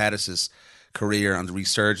Anthony Pettis's career and the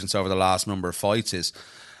resurgence over the last number of fights is,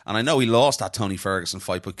 and I know he lost that Tony Ferguson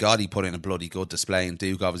fight, but God, he put in a bloody good display, and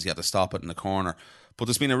Duke obviously had to stop it in the corner. But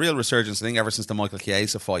there's been a real resurgence, I think, ever since the Michael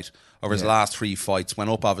Chiesa fight. Over his last 3 fights, went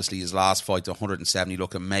up obviously his last fight to 170,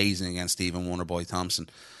 looked amazing against Stephen Wonderboy Thompson.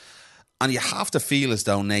 And you have to feel as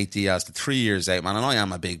though Nate Diaz, the 3 years out, man, and I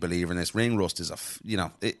am a big believer in this, ring rust is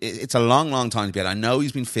it's a long, long time to be at. I know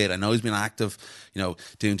he's been fit, I know he's been active,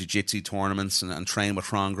 doing jiu-jitsu tournaments and trained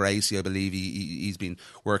with Ron Gracie. I believe he's been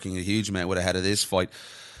working a huge amount with ahead of this fight.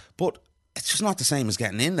 But it's just not the same as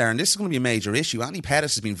getting in there, and this is going to be a major issue. Anthony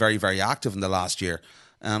Pettis has been very, very active in the last year,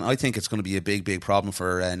 and I think it's going to be a big, big problem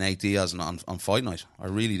for Nate Diaz on fight night. I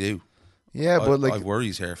really do. Yeah, but I have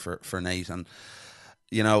worries here for Nate, and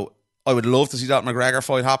I would love to see that McGregor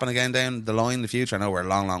fight happen again down the line in the future. I know we're a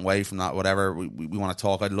long, long way from that. Whatever we want to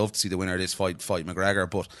talk, I'd love to see the winner of this fight McGregor,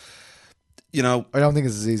 but I don't think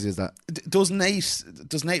it's as easy as that. Does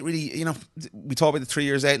Nate really, we talk about the 3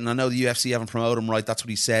 years out, and I know the UFC haven't promoted him right. That's what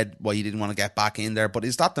he said, why he didn't want to get back in there. But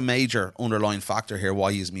is that the major underlying factor here,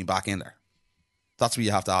 why he's been back in there? That's what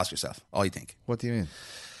you have to ask yourself, I think. What do you mean?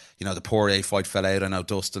 The Poirier fight fell out. I know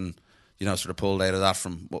Dustin, sort of pulled out of that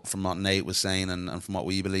from what Nate was saying and from what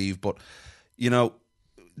we believe. But,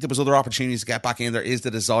 there was other opportunities to get back in there. Is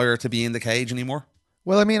the desire to be in the cage anymore?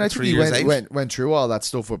 Well, I mean, I think he went through all that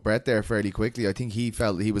stuff with Brett there fairly quickly. I think he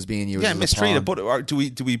felt he was being used as mistreated. But do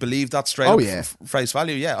we believe that straight up face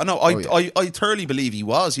value? Yeah. I thoroughly believe he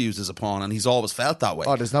was used as a pawn, and he's always felt that way.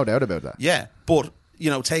 Oh, there's no doubt about that. Yeah, but,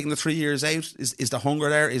 taking the 3 years out, is the hunger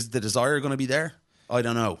there? Is the desire going to be there? I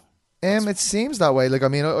don't know. It seems that way. Like, I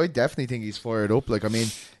mean, I definitely think he's fired up. Like, I mean,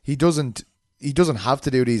 he doesn't have to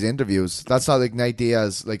do these interviews. That's not like Nate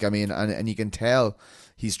Diaz. Like, I mean, and you can tell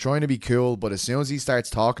he's trying to be cool, but as soon as he starts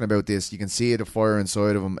talking about this, you can see the fire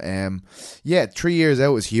inside of him. 3 years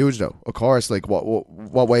out is huge, though. Of course, like,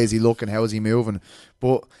 what way is he looking? How is he moving?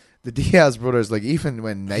 But the Diaz brothers, like, even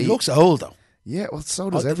when Nate... He looks old, though. Yeah, well, so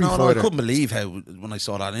does every fighter. No, I couldn't believe when I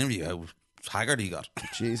saw that interview, how haggard he got.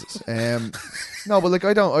 Jesus. No, but like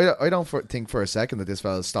I don't think for a second that this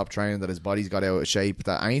fella's stopped training, that his body's got out of shape,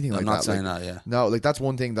 that anything like that. I'm not saying that, yeah. No, like that's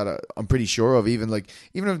one thing that I'm pretty sure of. Even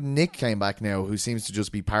if Nick came back now, who seems to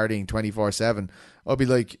just be partying 24/7, I'll be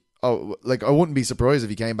like, oh, like I wouldn't be surprised if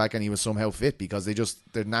he came back and he was somehow fit, because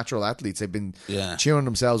they're natural athletes. They've been chewing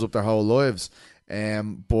themselves up their whole lives.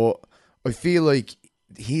 But I feel like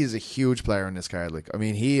he is a huge player in this card. Like, I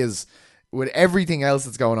mean, he is. With everything else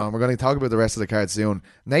that's going on, we're going to talk about the rest of the card soon.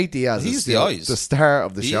 Nate Diaz is the star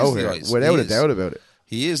of the show here, without a doubt about it.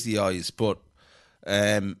 He is the eyes, but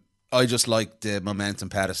I just like the momentum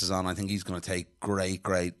Pettis is on. I think he's going to take great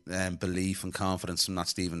belief and confidence from that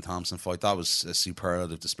Stephen Thompson fight. That was a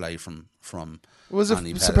superlative display from it was a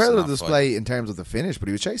superlative display in terms of the finish, but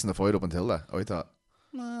he was chasing the fight up until that, I thought.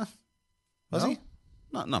 Was he?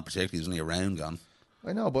 Not particularly. He was only a round gone.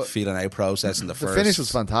 I know, but feeling out process in the first. The finish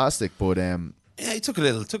was fantastic, but he took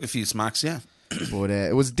a few smacks, yeah. But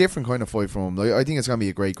it was a different kind of fight from him. Like, I think it's going to be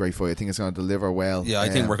a great fight. I think it's going to deliver well. Yeah, I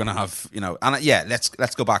think we're going to have, and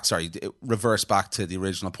let's go back. Sorry, reverse back to the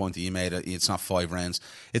original point that you made. It's not 5 rounds.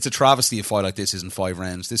 It's a travesty a fight like this isn't 5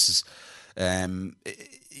 rounds. This is, when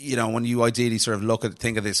you ideally sort of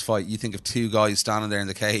think of this fight, you think of 2 guys standing there in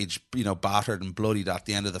the cage, battered and bloodied at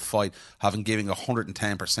the end of the fight, having given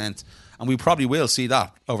 110%. And we probably will see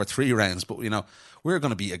that over 3 rounds. But, we're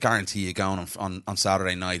going to be, I guarantee you, going on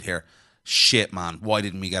Saturday night here, shit, man, why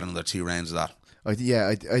didn't we get another 2 rounds of that? I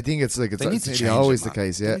think it's like They need to it's change always it, the man.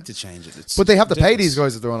 case. They Yeah, need to change it. It's but they have to pay ridiculous. these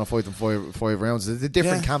guys if they're on a fight in five rounds. It's a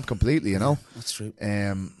different Yeah. camp completely, you know. That's true.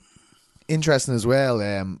 Interesting as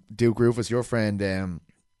well. Duke Rufus, your friend,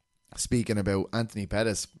 speaking about Anthony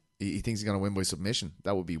Pettis, he thinks he's going to win by submission.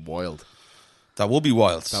 That would be wild. That would be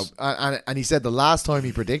wild. And he said the last time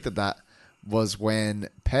he predicted that was when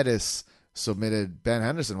Pettis submitted Ben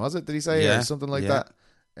Henderson, was it? Did he say Yeah, or something like yeah. that?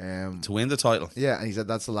 To win the title. Yeah, and he said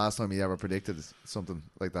that's the last time he ever predicted something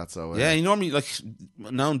like that. So Yeah, he normally, like,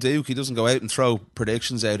 known Duke, he doesn't go out and throw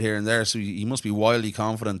predictions out here and there, so he must be wildly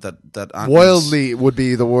confident that Anthony's- wildly would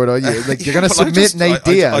be the word I use. Like, you're going to Well, submit Nate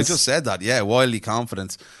Diaz. I just said that, yeah, wildly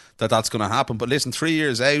confident that that's going to happen. But listen, 3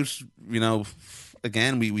 years out, you know,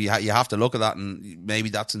 again, you have to look at that, and maybe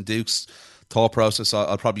that's in Duke's thought process.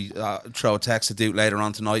 I'll probably throw a text to Duke later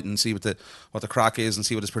on tonight and see what the crack is and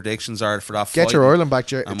see what his predictions are for that fight. Get your Ireland back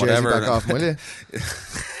jersey and back whatever. off, will you?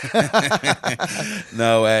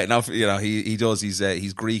 No, you know, he does.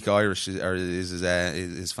 He's Greek Irish, or is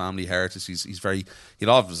his family heritage. He'll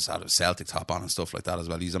always have a Celtic top on and stuff like that as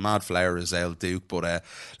well. He's a mad flower as well, Duke. But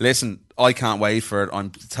listen, I can't wait for it. I'm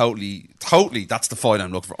totally. That's the fight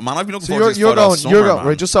I'm looking for. Man, I've been looking So forward to this you're fight all going, summer, man.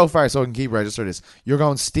 right, just so far, so I can keep register this. You're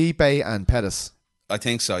going Stipe and Pettis. I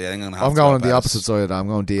think so. Yeah, I think I'm going on the opposite side of that. I'm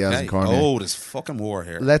going Diaz Okay. and Cormier. Oh, there's fucking war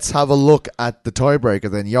here. Let's have a look at the tiebreaker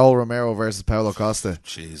then. Yoel Romero versus Paulo Costa.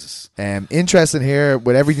 Jesus. Interesting here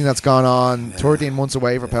with everything that's gone on. 13 months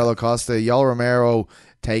away for Paulo Costa. Yoel Romero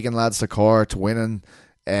taking lads to court, winning.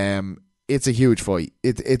 It's a huge fight.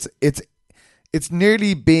 It's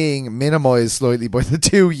nearly being minimised slightly by the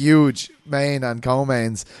two huge main and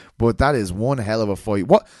co-mains, but that is one hell of a fight.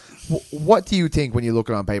 What do you think when you look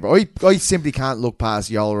at it on paper? I simply can't look past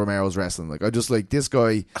Yoel Romero's wrestling. Like, I just like, this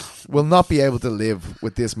guy will not be able to live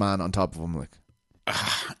with this man on top of him. Like,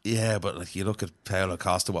 Yeah, but like, you look at Paulo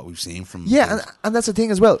Costa, what we've seen from yeah, and that's the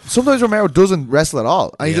thing as well. Sometimes Romero doesn't wrestle at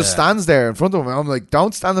all, and he just Yeah. stands there in front of him. And I'm like,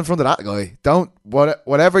 don't stand in front of that guy.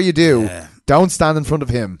 Whatever you do, Yeah. don't stand in front of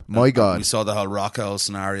him. My God, We saw the whole Rocco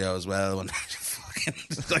scenario as well when fucking,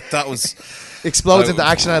 like, that was explodes into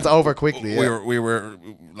action and it's over quickly. Yeah. We were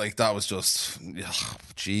like, that was just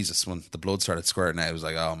Jesus. When the blood started squirting out, I was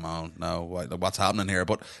like, oh man, no, what's happening here?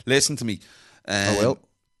 But listen to me. Well.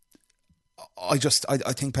 I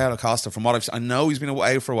think Paulo Costa, from what I've seen, I know he's been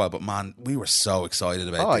away for a while, but man, we were so excited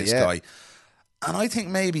about this guy. And I think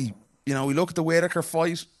maybe, you know, we look at the Whittaker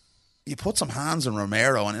fight, you put some hands on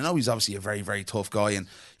Romero, and I know he's obviously a very, very tough guy, and,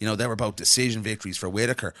 you know, they were both decision victories for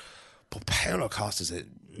Whittaker. But Paulo Costa's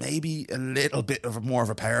maybe a little bit more of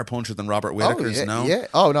a power puncher than Robert Whittaker is known. Yeah.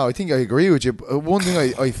 Oh, no, I think I agree with you. One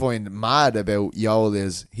thing I find mad about Yoel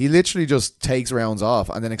is he literally just takes rounds off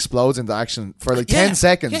and then explodes into action for like 10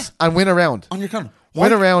 seconds and win a round. On your camera.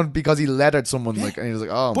 Win a round because he leathered someone, like, and he was like,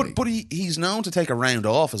 oh, But he's known to take a round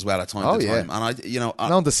off as well at time to time. And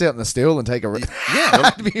known to sit on the stool and take a round.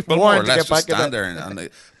 yeah, I'd be well, more more or to less get back just in stand that. there.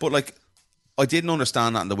 But like, I didn't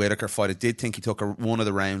understand that in the Whittaker fight. I did think he took one of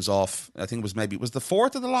the rounds off. I think it was the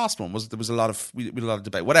fourth or the last one. There was a lot of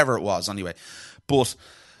debate, whatever it was. Anyway, but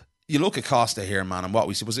you look at Costa here, man, and what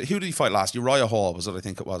we see was it. Who did he fight last? Uriah Hall was it? I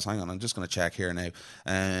think it was. Hang on, I'm just going to check here now.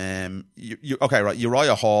 Okay, right.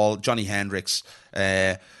 Uriah Hall, Johnny Hendricks,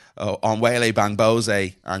 Onwele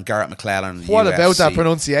Bangbose, and Garrett McClellan. in the What about that UFC.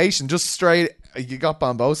 pronunciation? Just straight. You got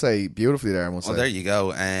Bambose beautifully there, I must Well, say. there you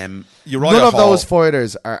go. None Uriah of Hall, those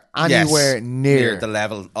fighters are anywhere yes, near the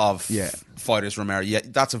level of fighters Romero. Yeah,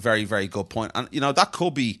 that's a very, very good point. And, you know, that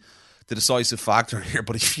could be the decisive factor here.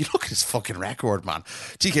 But if you look at his fucking record, man,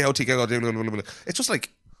 TKO, it's just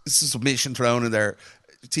like, it's a submission thrown in there.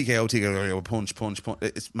 TKO,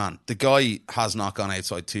 punch. Man, the guy has not gone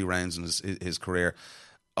outside 2 rounds in his career.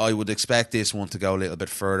 I would expect this one to go a little bit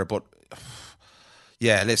further, but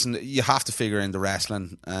yeah, listen, you have to figure in the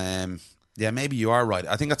wrestling. Yeah, maybe you are right.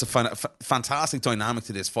 I think that's a fantastic dynamic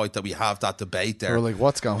to this fight that we have that debate there. We're like,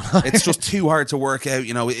 what's going on? It's just too hard to work out.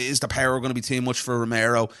 You know, is the power going to be too much for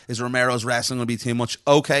Romero? Is Romero's wrestling going to be too much?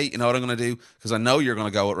 Okay, you know what I'm going to do? Because I know you're going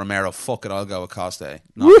to go with Romero. Fuck it, I'll go with Costa.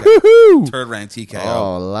 Woohoo! Third round TKO.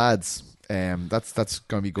 Oh, lads. That's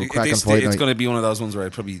going to be good cracking It's fight night. going to be one of those ones where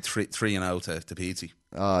I'd probably 3-0 to Petey.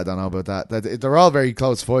 Oh, I don't know about that. They're all very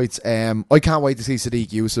close fights. I can't wait to see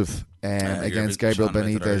Sadiq Yusuf against Gabriel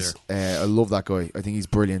Benitez. I love that guy. I think he's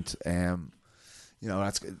brilliant. You know,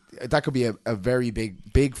 that could be a very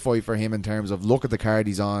big fight for him in terms of look at the card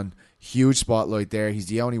he's on. Huge spotlight there. He's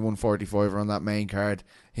the only 145er on that main card.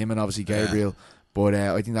 Him and obviously Gabriel. But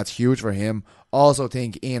I think that's huge for him. Also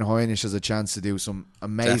think Ian Heinisch has a chance to do some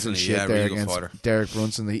amazing Definitely, shit yeah, there really good against fighter. Derek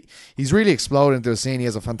Brunson. He's really exploded into the scene. He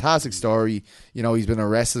has a fantastic story. You know, he's been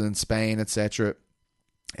arrested in Spain, etc.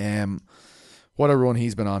 What a run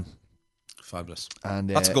he's been on. Fabulous. And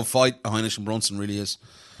That's a good fight. Heinisch and Brunson really is.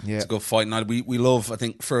 Yeah. It's a good fight. Now we love, I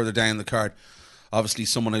think, further down the card. Obviously,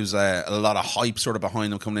 someone who's a lot of hype sort of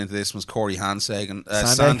behind him coming into this was Corey Sandhagen.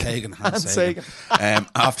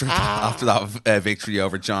 After that victory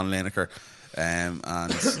over John Lineker. And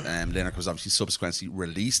Lineker was obviously subsequently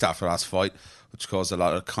released after that fight, which caused a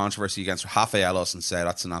lot of controversy against Rafael Us, said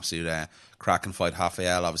that's an absolute cracking fight.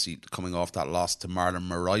 Rafael obviously coming off that loss to Marlon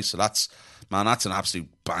Moraes, so that's an absolute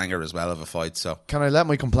banger as well of a fight. So can I let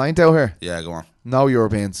my complaint out here? Yeah, go on. No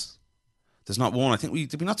Europeans. There's not one. I think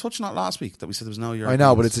did we not touch on that last week that we said there was no Europeans? I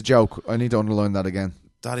know, but it's a joke. I need to underline that again.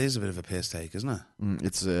 That is a bit of a piss take, isn't it?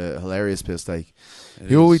 It's a hilarious piss take.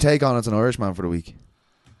 Who will we take on as an Irishman for the week?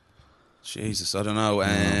 Jesus, I don't know.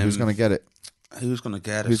 Who's going to get it? Who's going to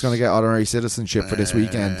get it? Who's going to get honorary citizenship for this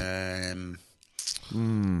weekend?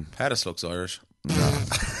 Pettis looks Irish.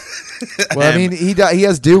 Well, I mean, he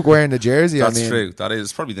has Duke wearing the jersey. That's true. That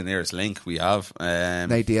is probably the nearest link we have.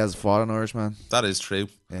 Nate Diaz fought an Irishman. That is true.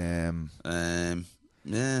 Yeah.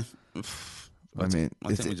 I think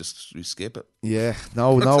we skip it. Yeah,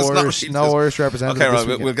 no Irish representative.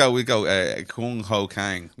 Okay, right, we'll go. Kung Ho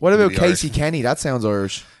Kang. What about Casey Kenny? That sounds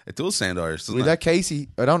Irish. It does sound Irish, doesn't we it? let Casey.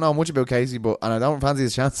 I don't know much about Casey, and I don't fancy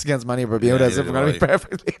his chances against Manny Bermudez. If we're going to be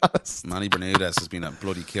perfectly honest, Manny Bermudez has been a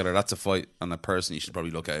bloody killer. That's a fight and a person you should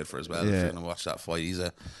probably look out for as well. If you're going to watch that fight, he's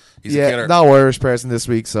a killer. No Irish person this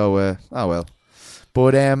week, so oh well.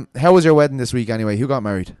 But how was your wedding this week anyway? Who got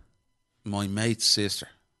married? My mate's sister.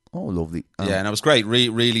 Oh, lovely. Yeah, and it was great.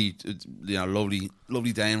 Really,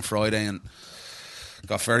 lovely day on Friday, and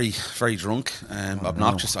got very, very drunk and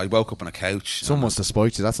obnoxious. I woke up on a couch. Someone must have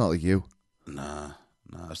spiked you. That's not like you. Nah.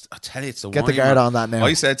 I tell you, it's the Get wine, the guard man. on that now.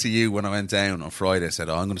 I said to you when I went down on Friday, I said,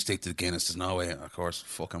 I'm going to stick to the Guinness. There's no way. And of course,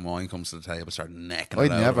 fucking wine comes to the table. I started necking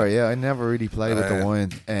it out. I never really played with the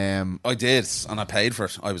wine. I did, and I paid for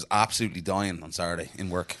it. I was absolutely dying on Saturday in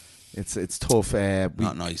work. It's tough.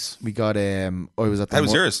 Not nice. We got. I was at. How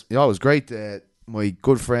was yours? Yeah, it was great. My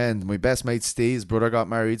good friend, my best mate Steve's brother got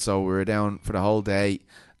married, so we were down for the whole day,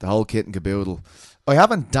 the whole kit and caboodle. I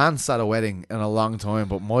haven't danced at a wedding in a long time,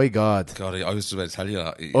 but my God, I was just about to tell you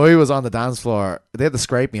that. I was on the dance floor. They had to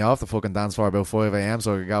scrape me off the fucking dance floor about 5 a.m.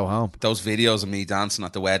 so I could go home. Those videos of me dancing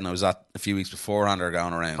at the wedding I was at a few weeks beforehand are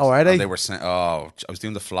going around. Oh, are they? And they were saying, I was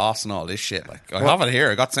doing the floss and all this shit. Like, I have it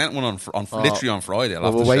here. I got sent one literally on Friday.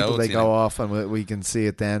 We'll wait till they go off and we can see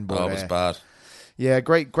it then. But, it was bad. Yeah,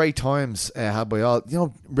 great times had by all. You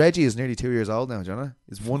know, Reggie is nearly 2 years old now, Jonah.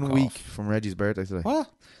 It's 1 week from Reggie's birthday today. What?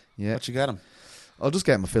 Yeah. What you get him? I'll just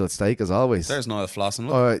get him a fillet steak as always. There's Niall flossing.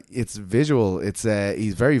 Look. It's visual. It's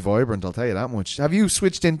he's very vibrant. I'll tell you that much. Have you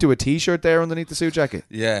switched into a t-shirt there underneath the suit jacket?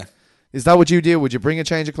 Yeah. Is that what you do? Would you bring a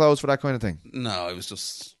change of clothes for that kind of thing? No, I was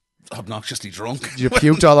just obnoxiously drunk. Did you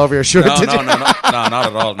puked all over your shirt? No, not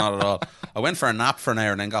at all. I went for a nap for an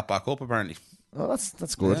hour and then got back up. Apparently. Oh,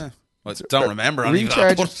 that's good. Yeah. I don't remember any of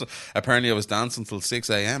that, but apparently I was dancing until 6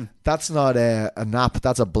 a.m. That's not a nap.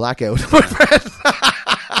 That's a blackout, my friend.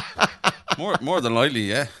 More than likely,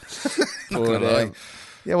 yeah. Not gonna lie.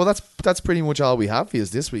 Yeah, well, that's pretty much all we have for you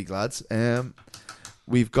this week, lads.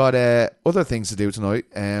 We've got other things to do tonight.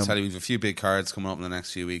 Tell you, we've a few big cards coming up in the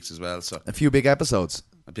next few weeks as well. So a few big episodes.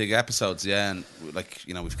 Big episodes, yeah. And like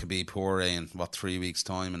we've Khabib Poirier in 3 weeks'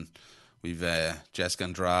 time, and we've Jessica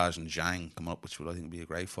Andrade and Zhang coming up, which I think will be a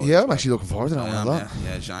great fight. Yeah, I'm actually looking forward to that one a lot.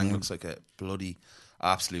 Yeah, Zhang looks like a bloody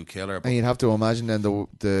absolute killer. And you'd have to imagine then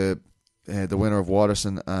the winner of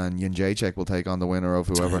Waterson and Jędrzejczyk will take on the winner of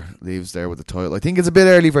whoever leaves there with the title. I think it's a bit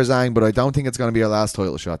early for Zhang, but I don't think it's going to be our last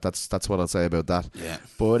title shot. That's what I'll say about that. Yeah.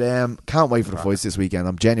 But can't wait for the fights this weekend.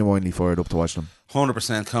 I'm genuinely fired up to watch them.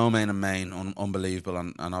 100% co-main and main, unbelievable,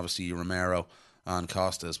 and obviously Romero and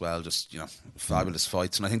Costa as well. Just fabulous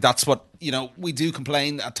fights, and I think that's what we do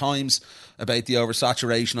complain at times about the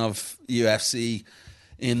oversaturation of UFC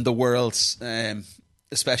in the world.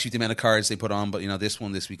 Especially the amount of cards they put on, but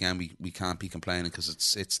this weekend we can't be complaining because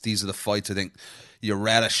it's these are the fights I think you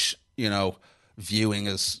relish viewing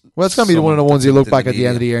as well. It's gonna be one of the ones you look back at the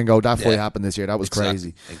end of the year and go, that fight happened this year, that was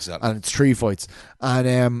crazy. Exactly. And it's 3 fights.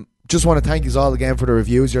 And just want to thank you all again for the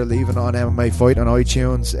reviews you're leaving on MMA Fight on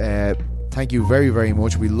iTunes. Thank you very, very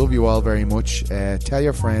much. We love you all very much. Tell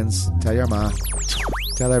your friends, tell your ma,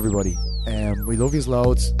 tell everybody. We love you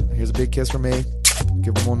loads. Here's a big kiss from me.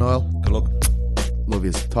 Give them one, Niall. Good luck. Love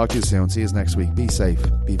you. Talk to you soon. See you next week. Be safe.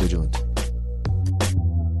 Be vigilant.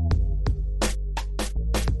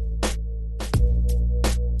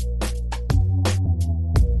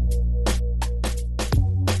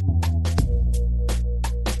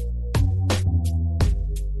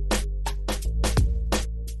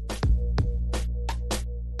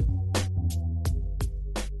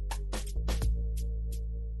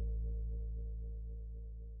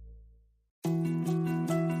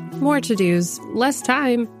 More to-dos, less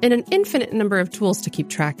time, and an infinite number of tools to keep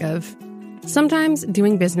track of. Sometimes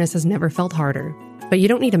doing business has never felt harder, but you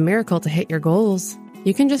don't need a miracle to hit your goals.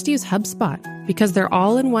 You can just use HubSpot, because their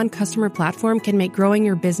all-in-one customer platform can make growing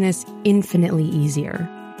your business infinitely easier.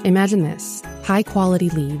 Imagine this: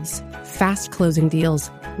 high-quality leads, fast closing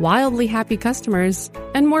deals, wildly happy customers,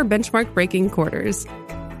 and more benchmark-breaking quarters.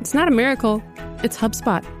 It's not a miracle, it's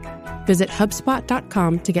HubSpot. Visit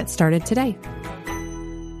HubSpot.com to get started today.